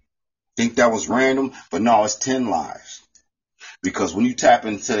from? Think that was random? But no, it's 10 lives. Because when you tap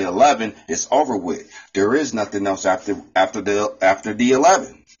into the 11, it's over with. There is nothing else after the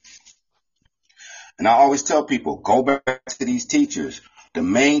 11. And I always tell people, go back to these teachers, the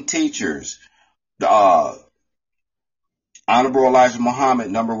main teachers. The Honorable Elijah Muhammad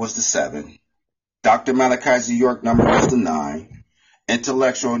number was the 7. Dr. Malachi Z. York number was the 9.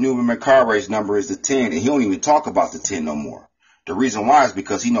 Intellectual Newman McCarrae's number is the 10. And he don't even talk about the 10 no more. The reason why is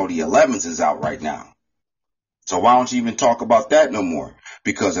because he know the 11s is out right now. So why don't you even talk about that no more?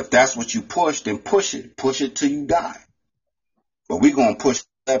 Because if that's what you push, then push it. Push it till you die. But we're going to push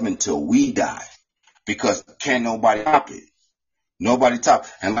 11 till we die. Because can't nobody top it. Nobody top.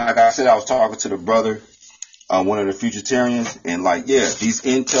 And like I said, I was talking to the brother, one of the Futuritarians, and like, yeah, these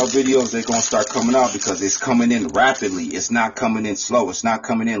intel videos, they're going to start coming out because it's coming in rapidly. It's not coming in slow. It's not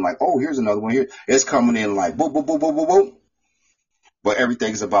coming in like, oh, here's another one here. It's coming in like, boom, boom, boom, boom, boom, boom. But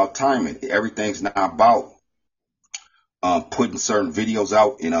everything's about timing. Everything's not about putting certain videos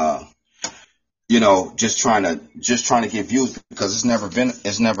out and just trying to get views, because it's never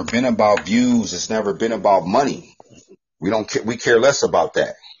been about views. It's never been about money. We care less about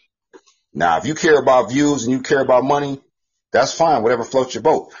that. Now, if you care about views and you care about money, that's fine. Whatever floats your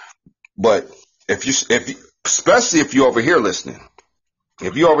boat. But especially if you're over here listening,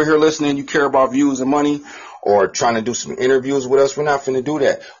 you care about views and money, or trying to do some interviews with us, we're not finna do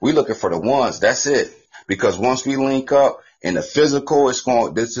that. We're looking for the ones. That's it. Because once we link up in the physical,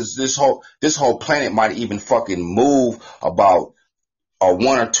 this whole planet might even fucking move about 1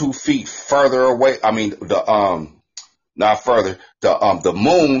 or 2 feet further away. I mean, not further. The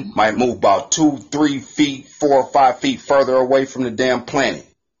moon might move about 2, 3 feet, 4 or 5 feet further away from the damn planet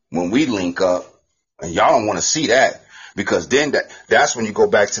when we link up. And y'all don't want to see that, because then that's when you go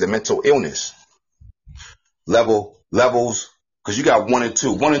back to the mental illness levels. Because you got 1 and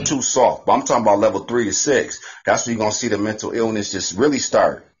 2. 1 and 2 soft. But I'm talking about level 3 to 6. That's when you're going to see the mental illness just really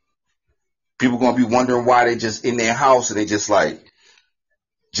start. People going to be wondering why they just in their house and they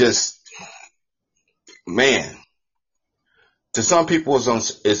man. To some people,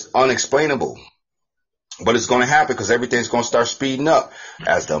 it's unexplainable. But it's going to happen because everything's going to start speeding up.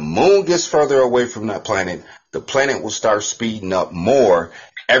 As the moon gets further away from that planet, the planet will start speeding up more.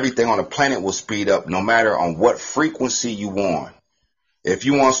 Everything on the planet will speed up, no matter on what frequency you want. If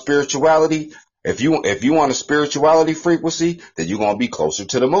you want spirituality, if you want a spirituality frequency, then you're going to be closer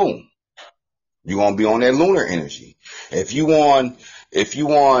to the moon. You're going to be on that lunar energy. If you're on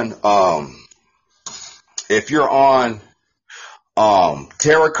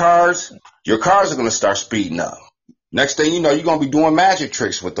tarot cards, your cards are going to start speeding up. Next thing you know, you're going to be doing magic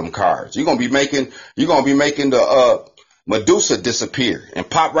tricks with them cards. You're going to be making the Medusa disappear and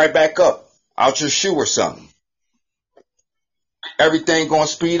pop right back up out your shoe or something. Everything going to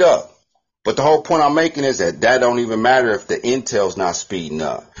speed up. But the whole point I'm making is that don't even matter if the intel's not speeding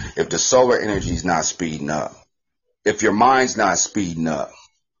up, if the solar energy's not speeding up, if your mind's not speeding up,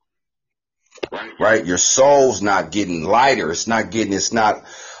 right? Your soul's not getting lighter. I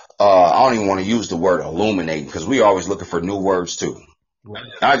don't even want to use the word illuminating, because we always looking for new words too.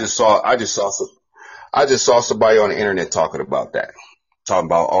 I just saw I just saw somebody on the internet talking about that. Talking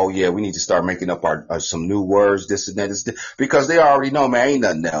about, oh yeah, we need to start making up our some new words, this and that, because they already know, man, ain't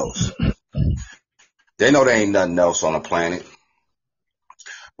nothing else. They know there ain't nothing else on the planet,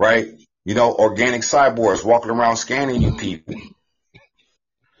 right? You know, organic cyborgs walking around scanning you people.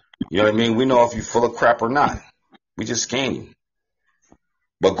 You know what I mean? We know if you're full of crap or not. We just scan you.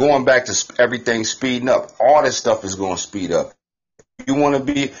 But going back to everything speeding up, all this stuff is going to speed up. If you want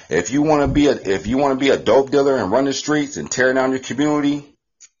to be a dope dealer and run the streets and tear down your community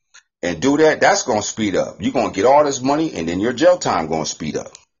and do that, that's going to speed up. You're going to get all this money, and then your jail time going to speed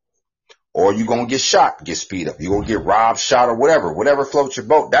up. Or you're going to get shot, get speed up. You're going to get robbed, shot, or whatever floats your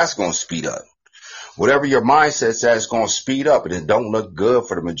boat, that's going to speed up. Whatever your mindset says, it's going to speed up, and it don't look good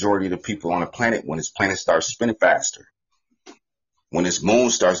for the majority of the people on the planet when this planet starts spinning faster. When this moon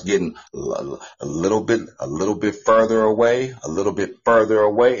starts getting a little bit further away,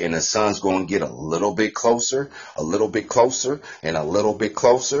 and the sun's going to get a little bit closer, and a little bit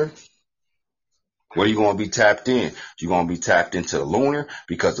closer. Where are you going to be tapped in? You're going to be tapped into the lunar,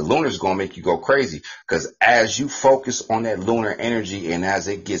 because the lunar is going to make you go crazy. Because as you focus on that lunar energy and as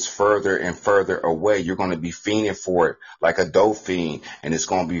it gets further and further away, you're going to be fiending for it like a dope fiend, and it's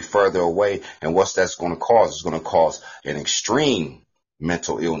going to be further away. And what's that's going to cause? It's going to cause an extreme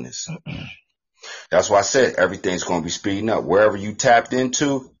mental illness. That's why I said everything's going to be speeding up. Wherever you tapped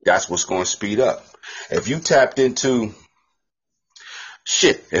into, that's what's going to speed up. If you tapped into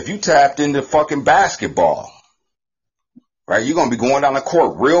fucking basketball, right? You're going to be going down the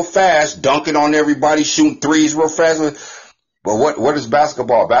court real fast, dunking on everybody, shooting threes real fast. But what is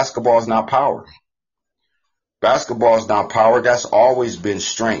basketball? Basketball is not power. Basketball is not power. That's always been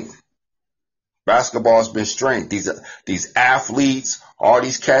strength. Basketball has been strength. These athletes, all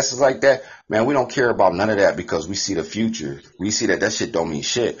these cats like that, man, we don't care about none of that because we see the future. We see that shit don't mean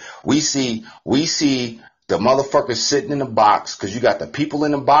shit. We see the motherfuckers sitting in the box, because you got the people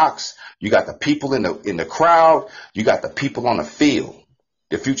in the box, you got the people in the crowd, you got the people on the field.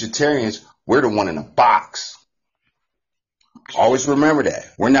 The Futuritarians, we're the one in the box. Always remember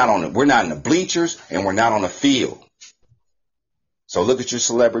that. We're not in the bleachers, and we're not on the field. So look at your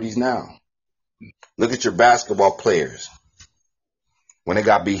celebrities now. Look at your basketball players when they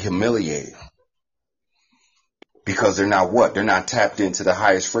got to be humiliated. Because they're not what? They're not tapped into the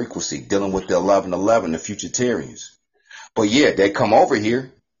highest frequency, dealing with the 1111, the Futuritarians. But yeah, they come over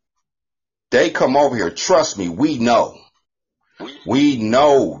here. Trust me, we know. We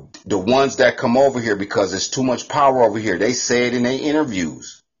know the ones that come over here because there's too much power over here. They say it in their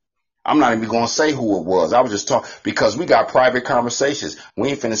interviews. I'm not even going to say who it was. I was just talking because we got private conversations. We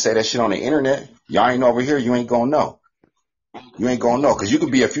ain't finna say that shit on the internet. Y'all ain't over here. You ain't going to know. You ain't gonna know, because you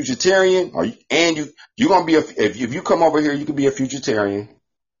could be a Futuritarian, you're gonna be if you come over here, you could be a Futuritarian,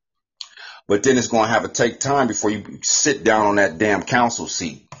 but then it's gonna have to take time before you sit down on that damn council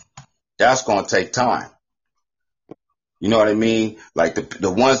seat. That's gonna take time. You know what I mean? Like the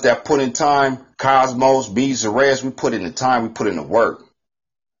ones that put in time, Cosmos, me, Zarez, we put in the time, we put in the work,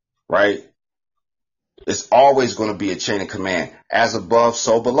 right? It's always gonna be a chain of command, as above,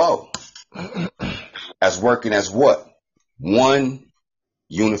 so below. As working as what? One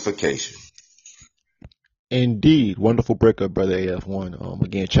unification. Indeed. Wonderful breakup, Brother AF1.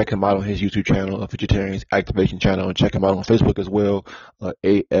 Again, check him out on his YouTube channel, Futuritarians Activation channel, and check him out on Facebook as well.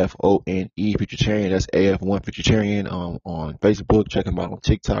 AFONE Futuritarian. That's AF1 Futuritarian on Facebook. Check him out on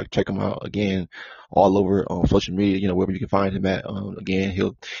TikTok. Check him out again all over on social media, wherever you can find him at. Again,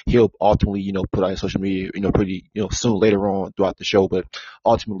 he'll ultimately, put out his social media, pretty, soon later on throughout the show. But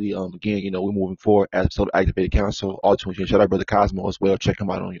ultimately, again, we're moving forward as a Total Activated Council. Ultimately, shout out Brother Cosmo as well. Check him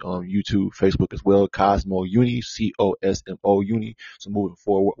out on YouTube, Facebook as well. Cosmo Uni, COSMO Uni. So moving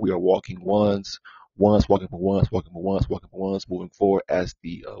forward, we are walking ones, walking for ones, moving forward as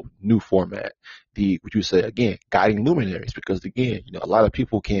the new format. What you say again, guiding luminaries, because again, a lot of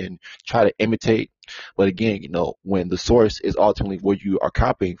people can try to imitate, but again, when the source is ultimately where you are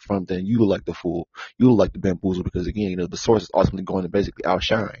copying from, then you look like the fool, you look like the bamboozle, because again, the source is ultimately going to basically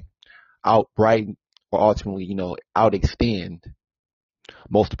outshine, outbrighten, or ultimately, out extend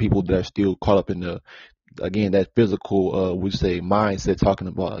most of the people that are still caught up in again, that physical, we say mindset, talking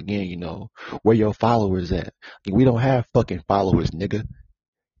about, again, where your followers at. We don't have fucking followers, nigga.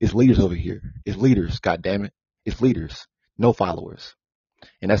 It's leaders over here. It's leaders, goddammit. It's leaders. No followers.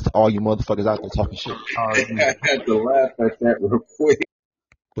 And that's to all you motherfuckers out there talking shit. I had to laugh at that real quick.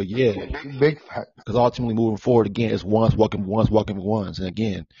 But yeah, Big fact. because ultimately moving forward, again, it's ones walking ones. And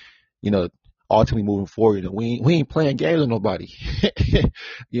again, ultimately moving forward, we ain't playing games with nobody.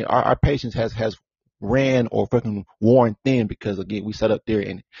 Our patience has ran or fucking worn thin because again we sat up there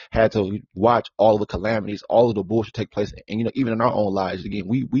and had to watch all the calamities, all of the bullshit take place, and even in our own lives again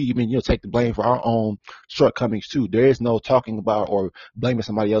we even take the blame for our own shortcomings too. There is no talking about or blaming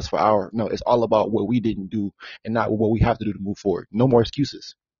somebody else for no, it's all about what we didn't do and not what we have to do to move forward. No more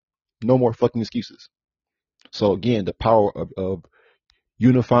excuses. No more fucking excuses. So again, the power of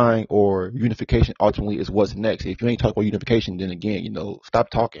unifying or unification ultimately is what's next. If you ain't talking about unification, then again, stop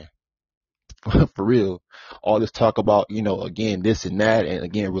talking. For real. All this talk about, again, this and that, and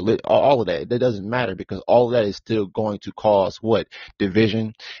again, all of that doesn't matter because all of that is still going to cause what?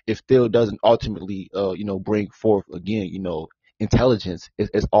 Division. It still doesn't ultimately, bring forth, again, intelligence.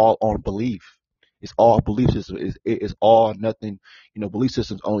 It's all on belief. It's all belief system. It's all nothing. Belief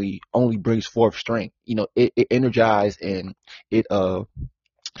systems only brings forth strength. It energizes and it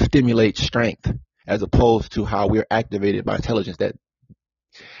stimulates strength as opposed to how we're activated by intelligence. That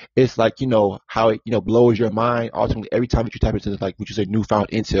it's like, how it, blows your mind. Ultimately, every time that you tap into like what you say, newfound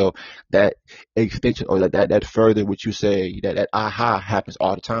intel, that extension or that further, what you say, that aha happens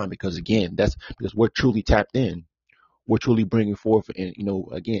all the time because again, that's because we're truly tapped in. We're truly bringing forth and,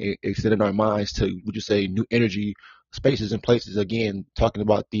 again, extending our minds to, would you say, new energy spaces and places. Again, talking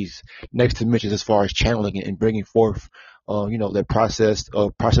about these next dimensions as far as channeling and bringing forth, that process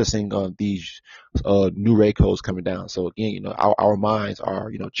of processing these new ray codes coming down. So again, our minds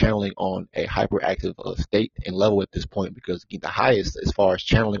are, channeling on a hyperactive state and level at this point because again, the highest as far as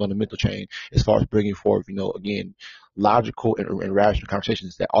channeling on the mental chain, as far as bringing forth, again, logical and rational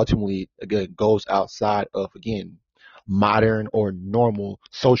conversations that ultimately, again, goes outside of, again, modern or normal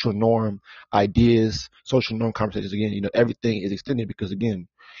social norm ideas, social norm conversations. Again, everything is extended because again,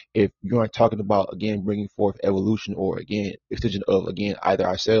 if you aren't talking about again bringing forth evolution or again extension of again either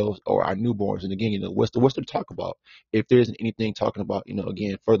ourselves or our newborns, and again, what's there to talk about if there isn't anything talking about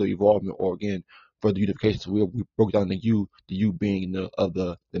again further evolvement or again further unification. So we broke down the you being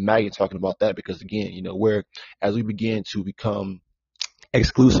the maggot talking about that because again, where as we begin to become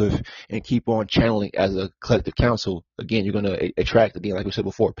exclusive and keep on channeling as a collective council, again, you're going to attract, again, like we said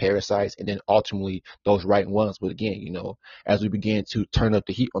before, parasites and then ultimately those right ones. But again, as we begin to turn up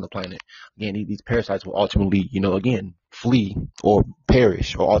the heat on the planet, again, these parasites will ultimately, again, flee or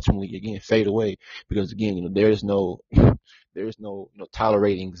perish or ultimately, again, fade away because, again, there is no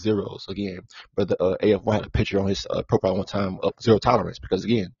tolerating zeros. Again, Brother AF1 had a picture on his profile one time of zero tolerance because,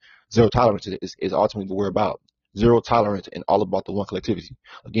 again, zero tolerance is ultimately what we're about. Zero tolerance and all about the one collectivity.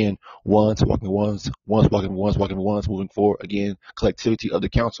 Again, ones walking ones, moving forward. Again, collectivity of the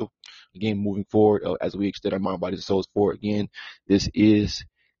council. Again, moving forward as we extend our mind, bodies, and souls forward. Again, this is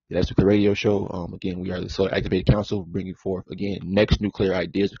That's with the radio show. Again, we are the Solar Activated Council, bringing forth again next nuclear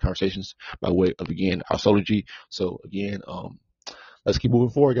ideas and conversations by way of again our solargy. So again, let's keep moving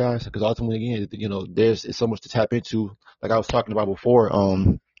forward, guys, because ultimately, again, there's so much to tap into. Like I was talking about before,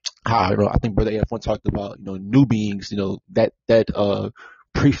 how I think Brother AF1 talked about new beings, that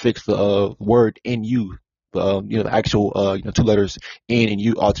prefix the word NU, the actual two letters N and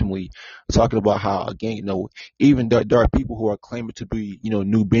U, ultimately talking about how again even there are people who are claiming to be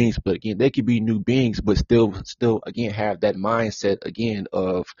new beings, but again they could be new beings but still again have that mindset again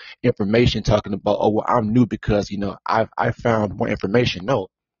of information talking about, oh well, I'm new because I found more information. No,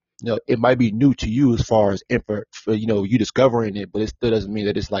 it might be new to you as far as you discovering it, but it still doesn't mean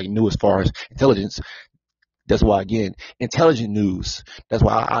that it's like new as far as intelligence. That's why, again, intelligent news. That's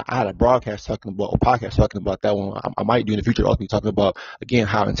why I had a broadcast talking about, a podcast talking about that one. I might do in the future. I'll be talking about, again,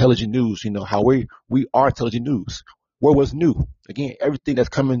 how intelligent news, how we are intelligent news. What was new? Again, everything that's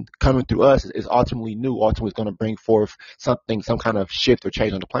coming through us is ultimately new. Ultimately, is going to bring forth some kind of shift or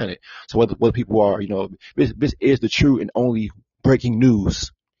change on the planet. So whether people are, this is the true and only breaking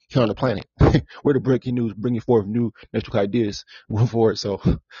news here on the planet. We're the breaking news, bringing forth new natural ideas moving forward. So,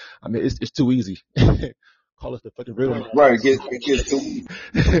 I mean, it's too easy. Call us the fucking real man. Right, it gets too easy.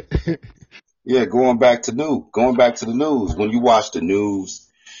 Yeah, going back to the news. When you watch the news,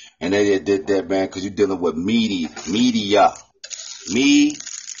 and they did that, man, because you're dealing with media.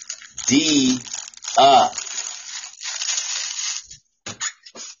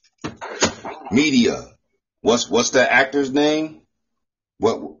 What's the actor's name?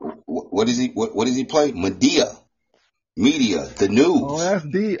 What does he play? Medea. Media, the news. Oh, that's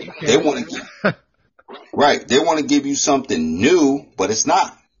deep. Okay. They want to right. They want to give you something new, but it's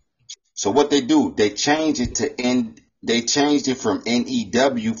not. So what they do, they change it to N. They changed it from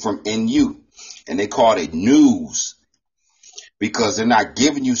NEW from NU, and they called it news because they're not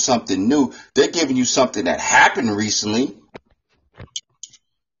giving you something new. They're giving you something that happened recently.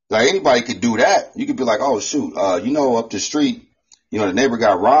 Like anybody could do that. You could be like, oh shoot, up the street, You know, the neighbor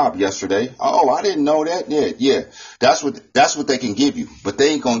got robbed yesterday. Oh, I didn't know that. Yeah. That's what they can give you. But they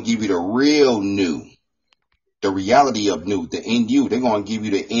ain't gonna give you the real new, the reality of new, the NU. They're gonna give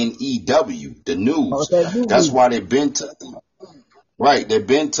you the NEW, the news. That's why they've been right. They've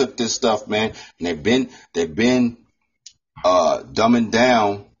been took this stuff, man, and they've been dumbing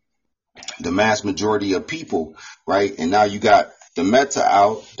down the mass majority of people, right? And now you got the meta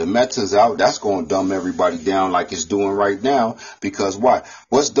out. The meta's out. That's going to dumb everybody down like it's doing right now. Because why?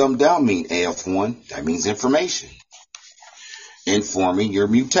 What's dumbed down mean? AF1. That means information. Informing your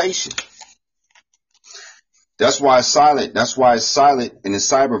mutation. That's why it's silent. That's why it's silent in the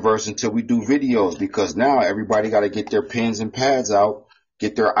cyberverse until we do videos. Because now everybody got to get their pens and pads out,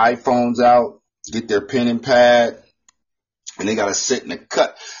 get their iPhones out, get their pen and pad, and they got to sit in the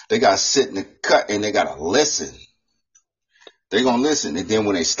cut. They got to sit in the cut and they got to listen. They're going to listen. And then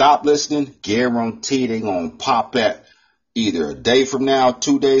when they stop listening, guarantee they're going to pop at either a day from now,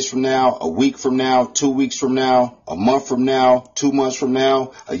 2 days from now, a week from now, 2 weeks from now, a month from now, 2 months from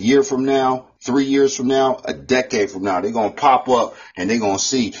now, a year from now, 3 years from now, a decade from now. They're going to pop up and they're going to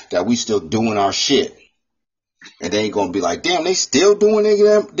see that we still doing our shit. And they ain't going to be like, damn, they still doing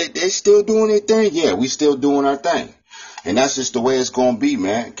it. They still doing their thing. Yeah, we still doing our thing. And that's just the way it's going to be,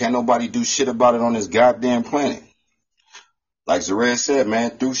 man. Can't nobody do shit about it on this goddamn planet. Like Zared said,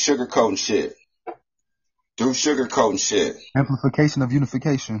 man, through sugarcoating shit. Through sugarcoating shit. Amplification of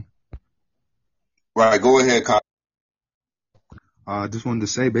unification. Right, go ahead, Kyle. I just wanted to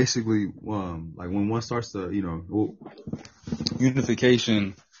say, basically, like when one starts to,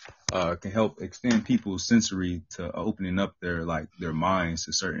 unification can help extend people's sensory to opening up their minds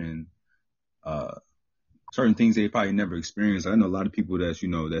to certain things they probably never experienced. I know a lot of people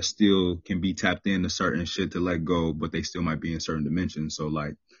that still can be tapped into certain shit to let go, but they still might be in certain dimensions. So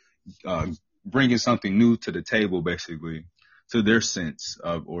bringing something new to the table, basically, to their sense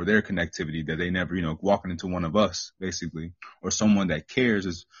of, or their connectivity that they never, walking into one of us, basically, or someone that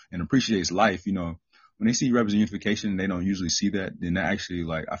cares and appreciates life, when they see representation, they don't usually see that. Then that actually,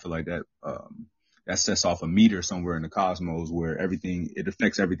 I feel like that, that sets off a meter somewhere in the cosmos where it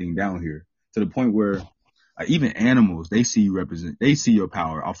affects everything down here to the point where even animals, they see your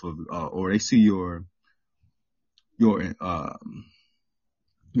power off of, or they see your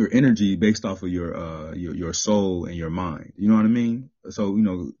energy based off of your soul and your mind. You know what I mean? So,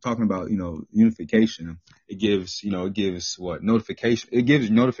 talking about, unification, it gives notification. It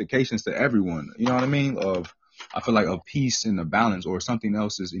gives notifications to everyone. You know what I mean? I feel like of peace and the balance or something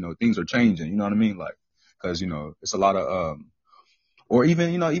else is, things are changing. You know what I mean? Cause, it's a lot of, or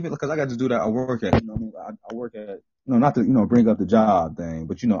even because I got to do that. I work at, I work at, not to, bring up the job thing,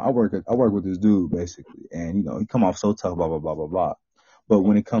 but, I work with this dude basically. And, he come off so tough, blah, blah, blah, blah, blah. But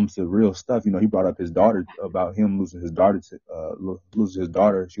when it comes to real stuff, he brought up his daughter, about him losing his daughter.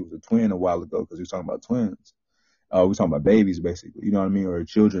 She was a twin a while ago, because he was talking about twins. We were talking about babies, basically, you know what I mean? Or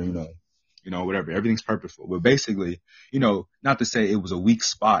children, whatever. Everything's purposeful. But basically, not to say it was a weak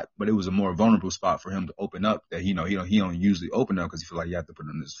spot, but it was a more vulnerable spot for him to open up that, he don't usually open up because he feels like you have to put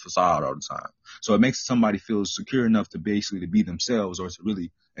on this facade all the time. So it makes somebody feel secure enough to basically to be themselves or to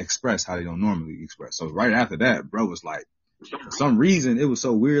really express how they don't normally express. So right after that, bro was like, for some reason, it was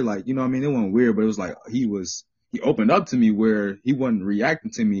so weird. It wasn't weird, but it was like he opened up to me where he wasn't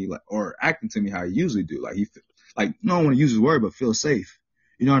reacting to me or acting to me how he usually do. I don't want to use his word, but feel safe.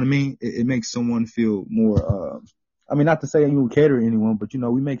 You know what I mean? It makes someone feel more, not to say you cater to anyone, but,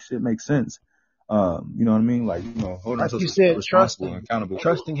 we make shit make sense. You know what I mean? Holding like ourselves you said, responsible and accountable.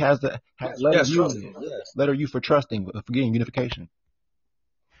 Trusting letter U for trusting, for getting unification.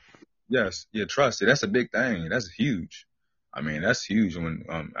 Yes. Yeah. Trust. That's a big thing. That's huge. That's huge when,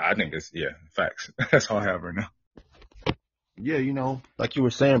 I think facts. That's all I have right now. Yeah, like you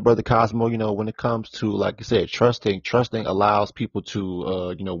were saying, Brother Cosmo, when it comes to, like you said, trusting allows people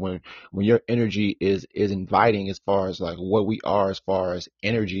to, when your energy is inviting as far as what we are, as far as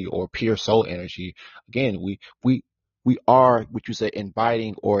energy or pure soul energy, again, we are, would you say,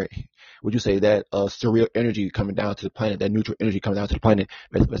 inviting, or would you say that surreal energy coming down to the planet, that neutral energy coming down to the planet,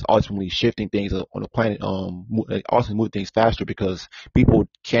 that's ultimately shifting things on the planet, also moving things faster, because people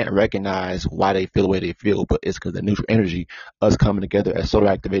can't recognize why they feel the way they feel, but it's because the neutral energy, us coming together as solar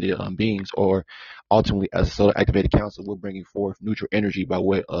activated beings, or ultimately as a solar activated council, we're bringing forth neutral energy by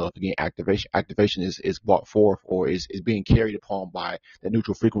way of, again, activation. Activation is brought forth, or is being carried upon by the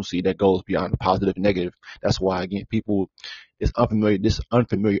neutral frequency that goes beyond the positive and negative. That's why, again, this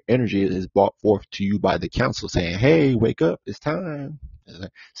unfamiliar energy is brought forth to you by the council, saying, hey, wake up, it's time.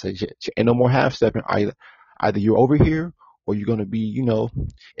 So ain't no more half stepping. Either you're over here or you're going to be,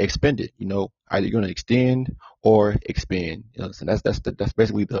 expended. Either you're going to extend or expand. So that's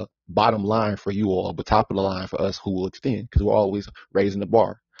basically the bottom line for you all, but top of the line for us who will extend, because we're always raising the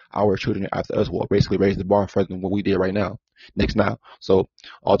bar. Our children after us will basically raise the bar further than what we did right now. Next now. So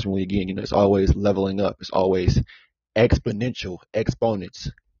ultimately, again, it's always leveling up. It's always exponential,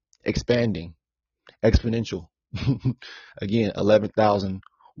 exponents, expanding, exponential. Again,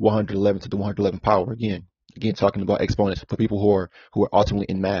 11,111 to the 111 power. Again, talking about exponents for people who are ultimately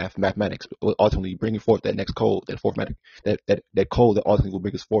in mathematics, ultimately bringing forth that next code, that fourth that code that ultimately will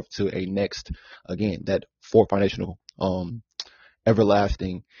bring us forth to a next, again, that fourth foundational,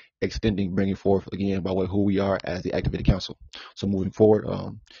 everlasting, extending, bringing forth again by way of who we are as the activated council. So moving forward,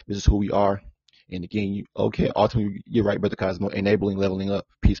 this is who we are. And again, ultimately, you're right, Brother Cosmo, enabling, leveling up,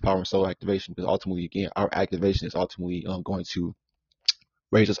 peace, power, and soul activation. Because ultimately, again, our activation is ultimately going to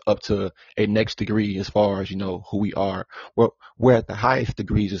raise us up to a next degree as far as, who we are. We're at the highest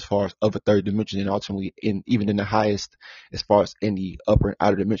degrees as far as of a third dimension, and ultimately even in the highest as far as in the upper and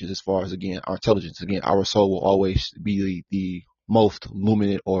outer dimensions as far as, again, our intelligence. Again, our soul will always be the most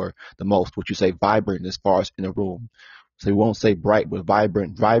luminant, or the most, what you say, vibrant as far as in a room. So we won't say bright, but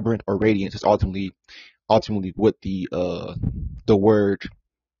vibrant or radiance is ultimately what the word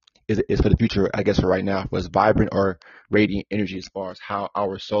is for the future, I guess, for right now, was vibrant or radiant energy as far as how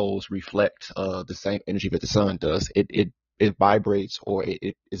our souls reflect the same energy that the sun does. It vibrates, or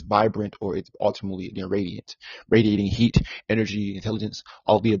it is vibrant, or it's ultimately, again, radiating heat, energy, intelligence,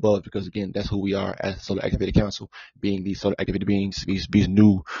 all the above, because again, that's who we are as Solar Activated Council, being these solar activated beings, these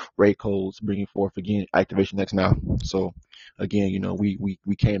new ray codes, bringing forth, again, activation next now. So again, we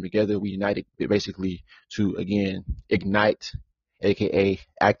came together, we united basically to, again, ignite, aka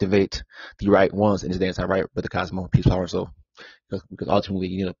activate the right ones in this day and time, right? But the cosmos, peace, power, and soul. Because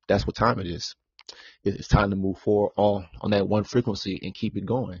ultimately, that's what time it is. It's time to move forward on that one frequency and keep it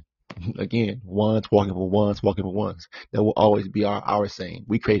going. Again, ones walking with ones, walking with ones. That will always be our saying.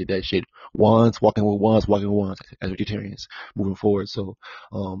 We created that shit. Ones walking with ones, walking with ones as vegetarians moving forward. So,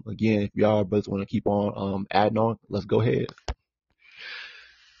 again, if y'all brothers want to keep on adding on, let's go ahead.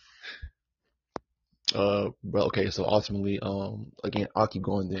 Okay, so ultimately, again, I'll keep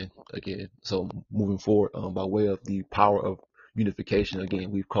going then. Again, so moving forward, by way of the power of unification,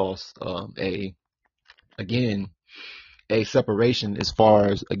 again, we've caused a separation as far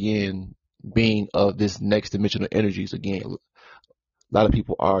as, again, being of this next dimensional energies. Again, a lot of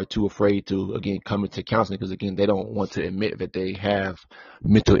people are too afraid to, again, come into counseling because, again, they don't want to admit that they have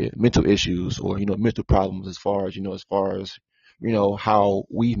mental issues, or, mental problems as far as how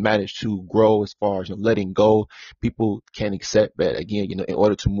we managed to grow as far as, letting go. People can accept that, again, in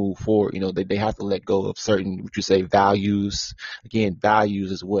order to move forward, they have to let go of certain, what you say, values. Again,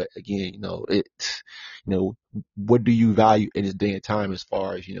 values is what, again, what do you value in this day and time as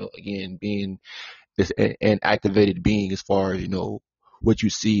far as, again, being this an activated being, as far as, what you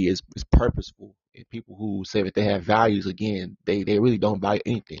see is purposeful. And people who say that they have values, again, they really don't value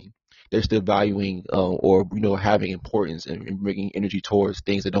anything. They're still valuing or having importance and bringing energy towards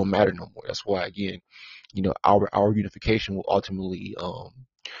things that don't matter no more. That's why, again, our unification will ultimately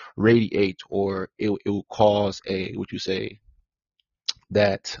radiate, or it will cause a, what you say,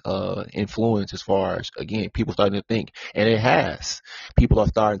 that influence as far as, again, people starting to think, and it has. People are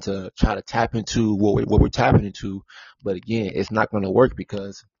starting to try to tap into what we're tapping into, but again, it's not going to work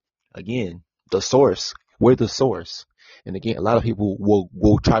because, again, we're the source. And again, a lot of people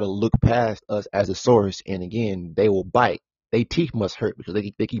will try to look past us as a source, and again, they will bite. They teeth must hurt because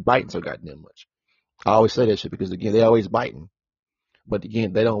they keep biting so goddamn much. I always say that shit because, again, they always biting. But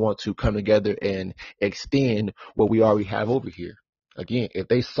again, they don't want to come together and extend what we already have over here. Again, if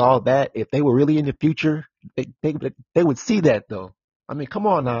they saw that, if they were really in the future, they would see that though. I mean, come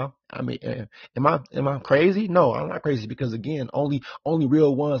on now. I mean, am I crazy? No, I'm not crazy, because again, only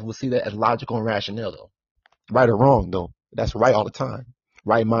real ones will see that as logical and rational though. Right or wrong though. That's right all the time.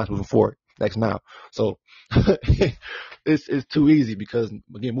 Right minds moving forward. Next now. So it's too easy because,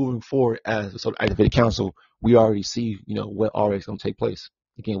 again, moving forward as a sort of activated council, we already see, what already is going to take place.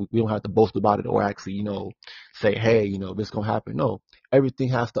 Again, we don't have to boast about it or actually, say, hey, this is going to happen. No, everything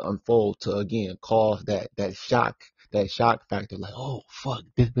has to unfold to, again, cause that shock factor. Like, oh, fuck,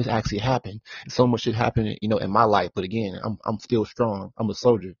 this actually happened. So much shit happened, in my life. But again, I'm still strong. I'm a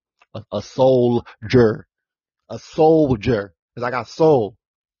soldier, a soldier, because I got soul.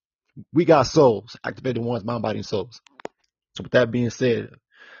 We got souls, activated ones, mind, body, and souls. So with that being said,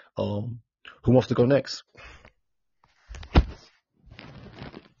 who wants to go next?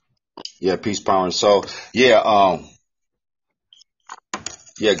 Yeah, peace, power, and soul. Yeah,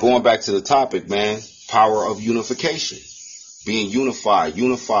 going back to the topic, man. Power of unification. Being unifying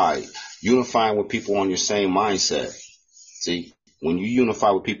with people on your same mindset. See, when you unify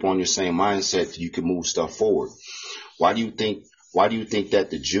with people on your same mindset, you can move stuff forward. Why do you think that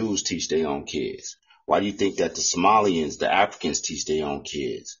the Jews teach their own kids? Why do you think that the Somalians, the Africans teach their own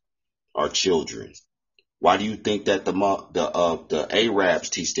kids or children? Why do you think that the Arabs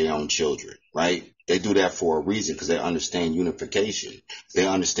teach their own children, right? They do that for a reason, because they understand unification. They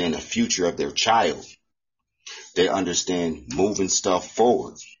understand the future of their child. They understand moving stuff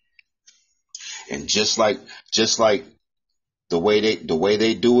forward. And just like the way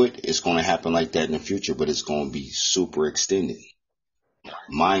they do it, it's going to happen like that in the future, but it's going to be super extended.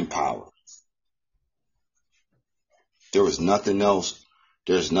 Mind power. There's nothing else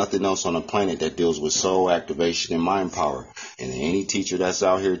on the planet that deals with soul activation and mind power. And any teacher that's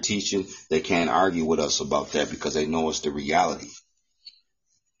out here teaching, they can't argue with us about that, because they know it's the reality.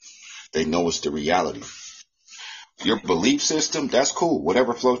 They know it's the reality. Your belief system, that's cool.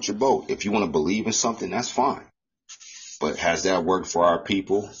 Whatever floats your boat. If you want to believe in something, that's fine. But has that worked for our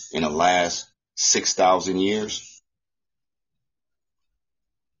people in the last 6,000 years?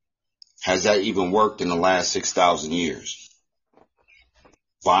 Has that even worked in the last 6,000 years?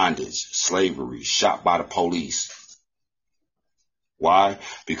 Bondage, slavery, shot by the police. Why?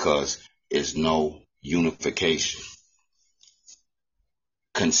 Because it's no unification.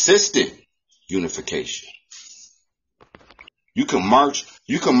 Consistent unification. You can march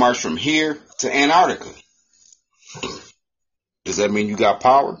from here to Antarctica. Does that mean you got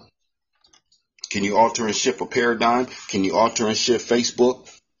power? Can you alter and shift a paradigm? Can you alter and shift Facebook?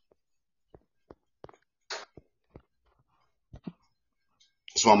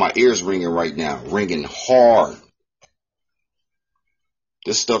 That's why my ears ringing right now, ringing hard.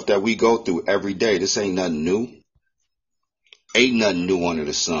 This stuff that we go through every day, this ain't nothing new. Ain't nothing new under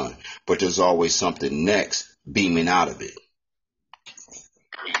the sun, but there's always something next beaming out of it.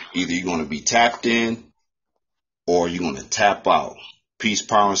 Either you're going to be tapped in or you're going to tap out. Peace,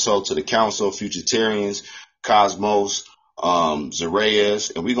 power, and soul to the council, Futuritarians, Cosmos,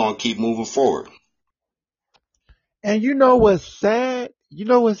 Zareas, and we're going to keep moving forward. And you know what's sad? You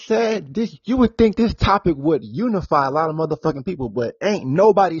would think this topic would unify a lot of motherfucking people, but ain't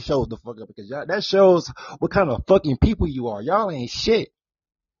nobody shows the fuck up, because y'all, that shows what kind of fucking people you are. Y'all ain't shit.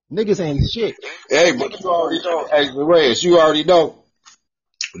 Niggas ain't shit. Hey, but you already know, hey, Zareas, you already know.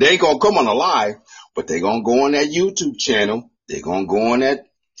 They ain't gonna come on a live, but they gonna go on that YouTube channel. They gonna go on that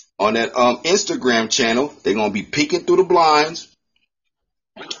Instagram channel. They gonna be peeking through the blinds.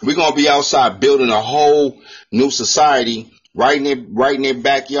 We're gonna be outside building a whole new society right in their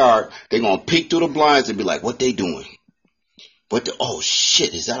backyard. They gonna peek through the blinds and be like, "What they doing? Oh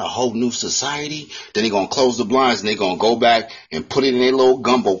shit, is that a whole new society?" Then they gonna close the blinds and they gonna go back and put it in their little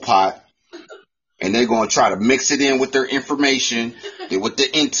gumbo pot. And they're going to try to mix it in with their information, with the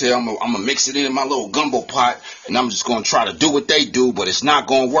intel. I'm going to mix it in my little gumbo pot, and I'm just going to try to do what they do, but it's not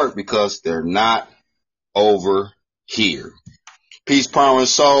going to work because they're not over here. Peace, power, and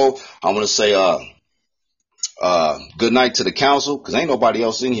soul. I want to say good night to the council, because ain't nobody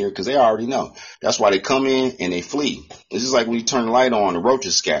else in here, because they already know. That's why they come in and they flee. This is like when you turn the light on, the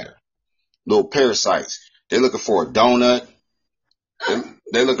roaches scatter. Little parasites. They're looking for a donut.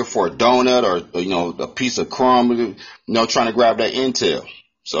 They're looking for a donut or a piece of crumb, trying to grab that intel.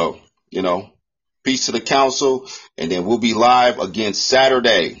 So, peace to the council, and then we'll be live again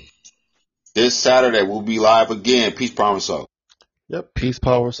Saturday. This Saturday, we'll be live again. Peace, power, and soul. Yep. Peace,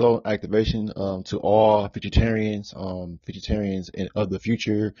 power, soul, activation, to all vegetarians and of the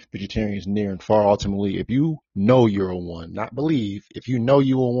future, vegetarians near and far. Ultimately, if you know you're a one, not believe, if you know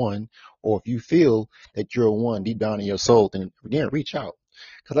you're a one, or if you feel that you're a one deep down in your soul, then again, reach out.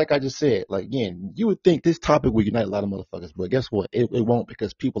 Because like I just said, again, you would think this topic would unite a lot of motherfuckers, but guess what? It won't,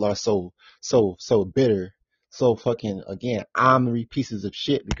 because people are so bitter, so fucking, again, ornery pieces of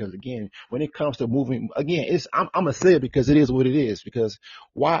shit. Because again, when it comes to moving, again, I'm gonna say it because it is what it is. Because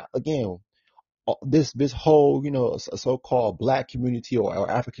why, again, this whole, so-called black community or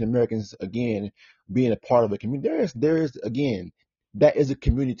African Americans, again, being a part of a community, there is again, that is a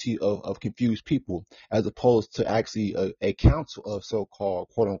community of confused people, as opposed to actually a council of so-called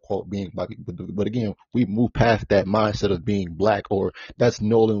quote unquote being black. But again, we move past that mindset of being black, or that's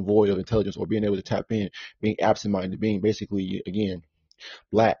null and void of intelligence, or being able to tap in, being absent-minded, being basically, again,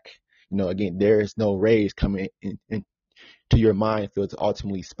 black. Again, there is no rays coming in to your mind field to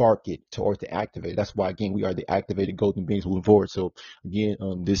ultimately spark it or to activate. That's why, again, we are the activated golden beings moving forward. So again,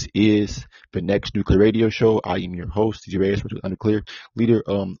 this is the next nuclear radio show. I am your host, DJ Unclear, leader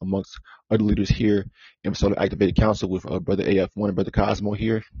amongst other leaders here in Solar Activated Council with Brother AF1 and Brother Cosmo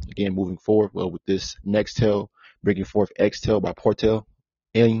here. Again, moving forward with this next tale bringing forth Extel by Portel.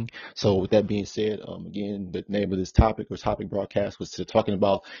 So with that being said, again, the name of this topic broadcast was talking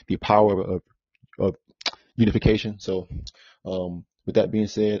about the power of unification. So with that being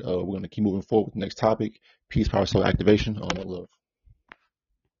said, we're going to keep moving forward with the next topic: peace, power, soul activation. And love.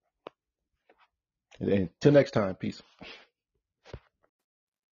 And until next time, peace.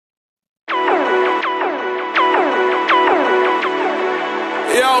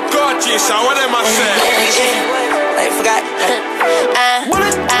 Yo, gorgeous, what am I saying? I forgot.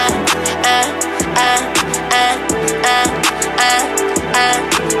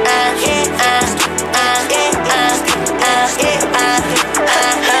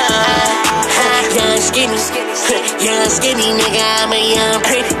 Young skinny nigga, I'm a young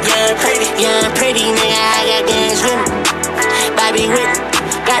pretty nigga. I got guns with me, Bobby with me,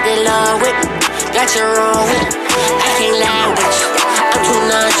 got the long whip, got your own whip. I can't lie with you, I'm too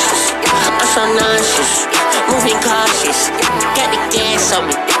nauseous, I'm so nauseous, moving cautious. Got the gas on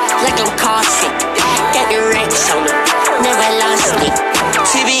me, like I'm caustic. Got the racks on me, never lost me.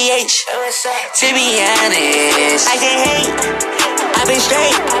 TBH, to be honest, I can't hate. I've been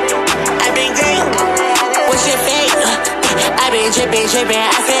straight, I've been great. What's your fate? I've been tripping,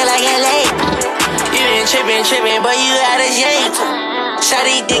 I feel like LA. You been tripping, boy, you out of shape.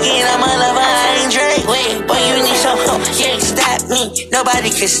 Shawty thinking I'm a lover, I ain't Drake. Wait, boy, you need some help, you ain't stop me. Nobody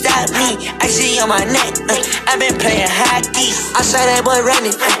can stop me, I see on my neck. I've been playing hockey, I saw that boy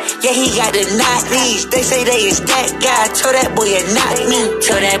running. Yeah, he got the knock knees. They say they is that guy, told that boy you not me.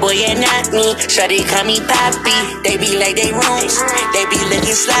 Told that boy you not me. Shawty call me Poppy. They be like they rooms, they be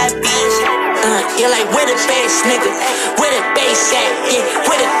looking sloppy. You're like, where the bass, nigga? Where the bass at? Yeah,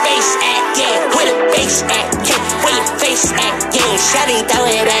 where the bass at? Yeah, where the bass at? Yeah, where your face at? Yeah, shawty throw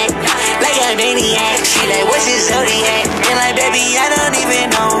it back like a maniac. She like, what's your zodiac? And like, baby, I don't even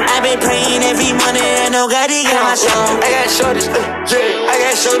know. I've been praying every morning and nobody got my soul. I got shoulders, yeah, I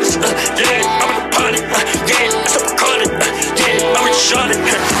got shoulders, yeah, I'm in the party, yeah, I'm so recorded, yeah, I'm with shorty,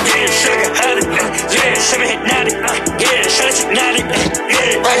 yeah, sugar honey, yeah, sugar hypnotic, yeah, sugar hypnotic,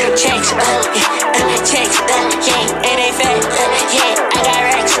 yeah. Running checks, yeah, and they fat, yeah, I got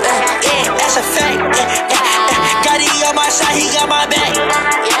racks, yeah, that's a fact, got he on my side, he got my back,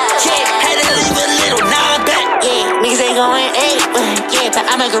 yeah, had to leave a little, now I'm back, yeah, niggas ain't going, yeah, but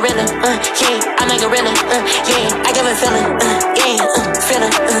I'm a gorilla, yeah, I'm a gorilla, yeah, I got a feeling, yeah,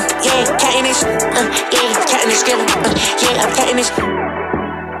 feeling, yeah, cat in this, yeah, cat in this skillet, yeah, I'm cat in this,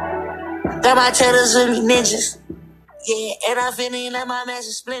 got my tailors with me ninjas, yeah, and I'm feeling like my mess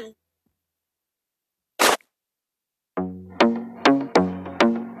is splitting.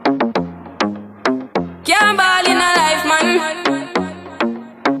 Can't ball in a life, man.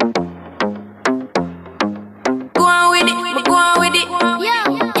 Go on with it, go on with it. Yo,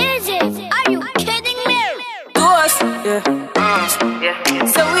 is it? Are you kidding me? To us, yeah.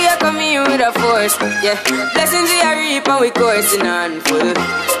 So we are coming with a force, yeah. Blessings we are reap and we coursing on full.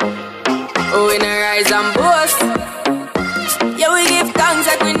 Oh, we not rise and boast. Yeah, we give thanks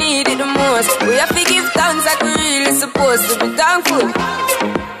like we need it the most. We have to give thanks like we really supposed to be thankful.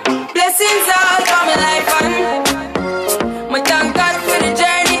 Blessings all for my life and my thank God for the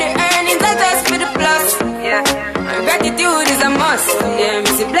journey, the earnings, not just for the plus. Yeah, and gratitude is a must. Yeah, me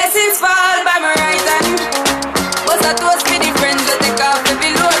see blessings fall by my right hand. But I toast for the friends that take off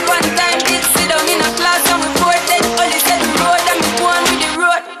every load. One time did sit down in a class and we poured that only said the road and we go on with the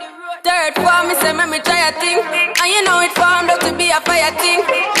road. Third form, me say me try a thing, and you know it formed up to be a fire thing.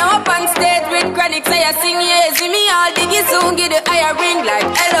 Now up on stage with chronic, say I sing, yeah, see me all diggy soon, get the higher ring like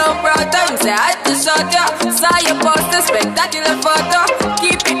hello, brother. You say I had to shut ya, saw your poster, spectacular photo.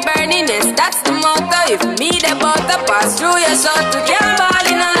 Keep it burning, yes, that's the motto. If me the butter pass through your shot, to can't ball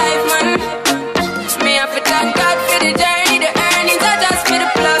in a life, man. Me have to thank God for the journey, the earnings, not just for the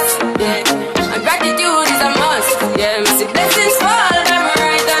plus. Yeah, and gratitude is a must. Yeah, me see blessings fall by my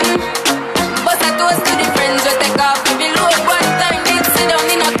right hand. But I toast to the friends we take off every load. One time did sit down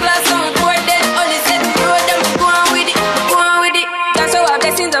in a class and we poured that only said the road and we go on with it, go on with it. That's how our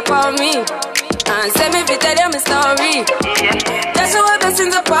blessings upon me. And send me to tell them a story. That's how our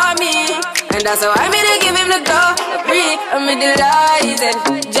blessings upon me. And that's how I made to give him the glory. I'm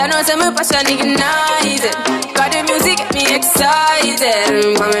delighted. Jah knows I'm a passion ignited. Got the music get me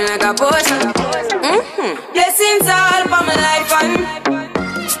excited. Coming like a potion. Blessings all for my life and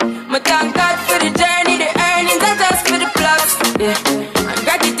my thank God for the journey, the earnings, not just for the plus. Yeah, and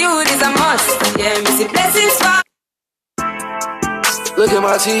gratitude is a must. Yeah, me see blessings fall. Look at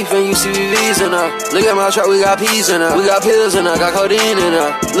my teeth and you see VVs in her. Look at my truck, we got peas in her. We got pills in her, got codeine in her.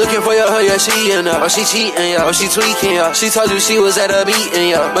 Looking for your her, yeah, she in her. Oh, she cheating, yeah, oh, she tweaking, yeah. She told you she was at a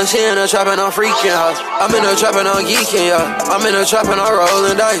meeting, yeah. But she in her trap and I'm freaking, yeah. I'm in her trap and I'm geeking, yeah. I'm in her trap and I'm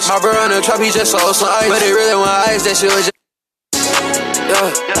rolling dice. My bro in the trap, he just sold some ice. But it really went ice, that shit was just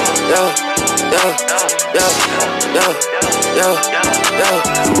yeah, yeah, yeah, yeah, yeah, yeah, yeah,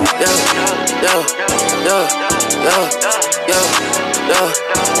 yeah,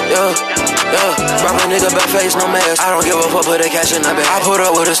 Rock a nigga back face, no mask. I don't give a fuck, put that cash in the bag. I put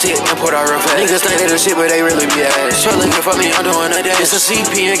up with a stick and put out real fast. Niggas think they the shit, but they really be ass. Sure looking for me, I'm doing a dance. It's a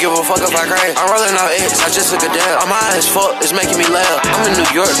CP and give a fuck if I crash. I'm rolling out X, I just took a dab. I'm high as fuck, it's making me laugh. I'm in New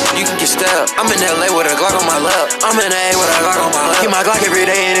York, you can get stabbed. I'm in LA with a Glock on my lap. I'm in A with a Glock on my lap. Keep my Glock every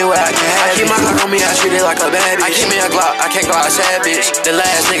day anywhere I can have it. I keep my Glock on me, I treat it like a bad bitch. I keep me a Glock, I can't go outside, bitch. The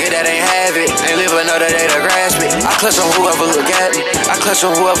last nigga that ain't have it ain't live another day to grasp it. I clutch on whoever look at me. I clutch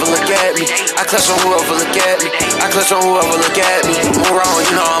on whoever look at me. I clutch on whoever look at me. I clutch on whoever look at me. Move wrong,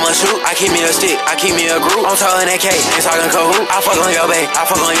 you know I'ma shoot. I keep me a stick, I keep me a group. I'm talking AK, ain't talking Kahoot. I fuck on your bae, I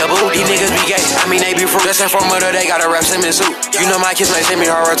fuck on your boo. These niggas be gay, I mean they be fruit. Just informer, they got a rap Simmons suit. You know my kids may send me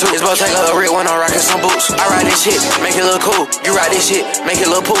horror too. It's both take a real one, I'm rocking some boots. I ride this shit, make it look cool. You ride this shit, make it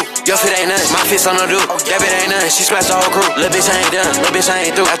look poo. Your fit ain't nothing, my fit's on the do. That bitch ain't nothing, she smashed the whole crew. Lil' bitch I ain't done, lil' bitch I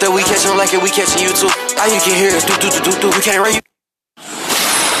ain't through. After we catch 'em like it, we catching you too. All you can hear is do. We can't run you.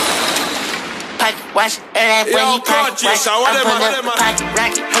 Watch that when you pack. Watch, I'm pulling up the pocket,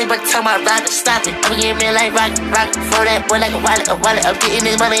 rocket. Hey, but tell my rider stop it. I'm getting me like rock. Throw that boy like a wallet. I'm getting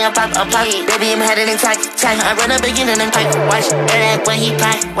this money, I'm pocket. Baby, I'm headed in tack. I run up again and then pack. Watch that when he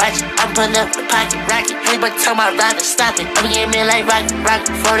pack. Watch, I'm pulling up the pocket, rocket. Hey, but tell my rider stop it. I'm getting me like rock.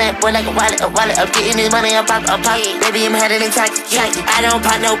 Throw that boy like a wallet. I'm getting this money, I'm pocket. Baby, I'm headed in tack. I don't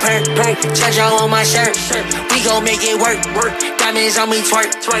pop no perk. Charge on my shirt. We gon' make it work. Diamonds on me twerk.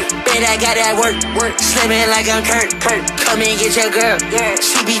 Bet I got that work. Slimming like I'm Kurt. Come and get your girl.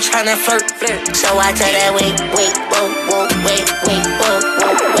 She be tryna flirt. So I tell that wait, whoa.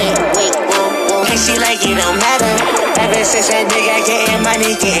 And she like it don't matter. Ever since that nigga getting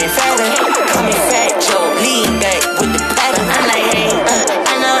money, getting fatter. Call me Fat Joe, lean back with the pattern. I'm like, hey,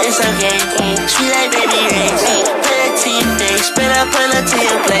 I know it's okay. She like baby rings. Put it to your face, spit up, pull her to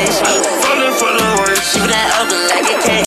your place.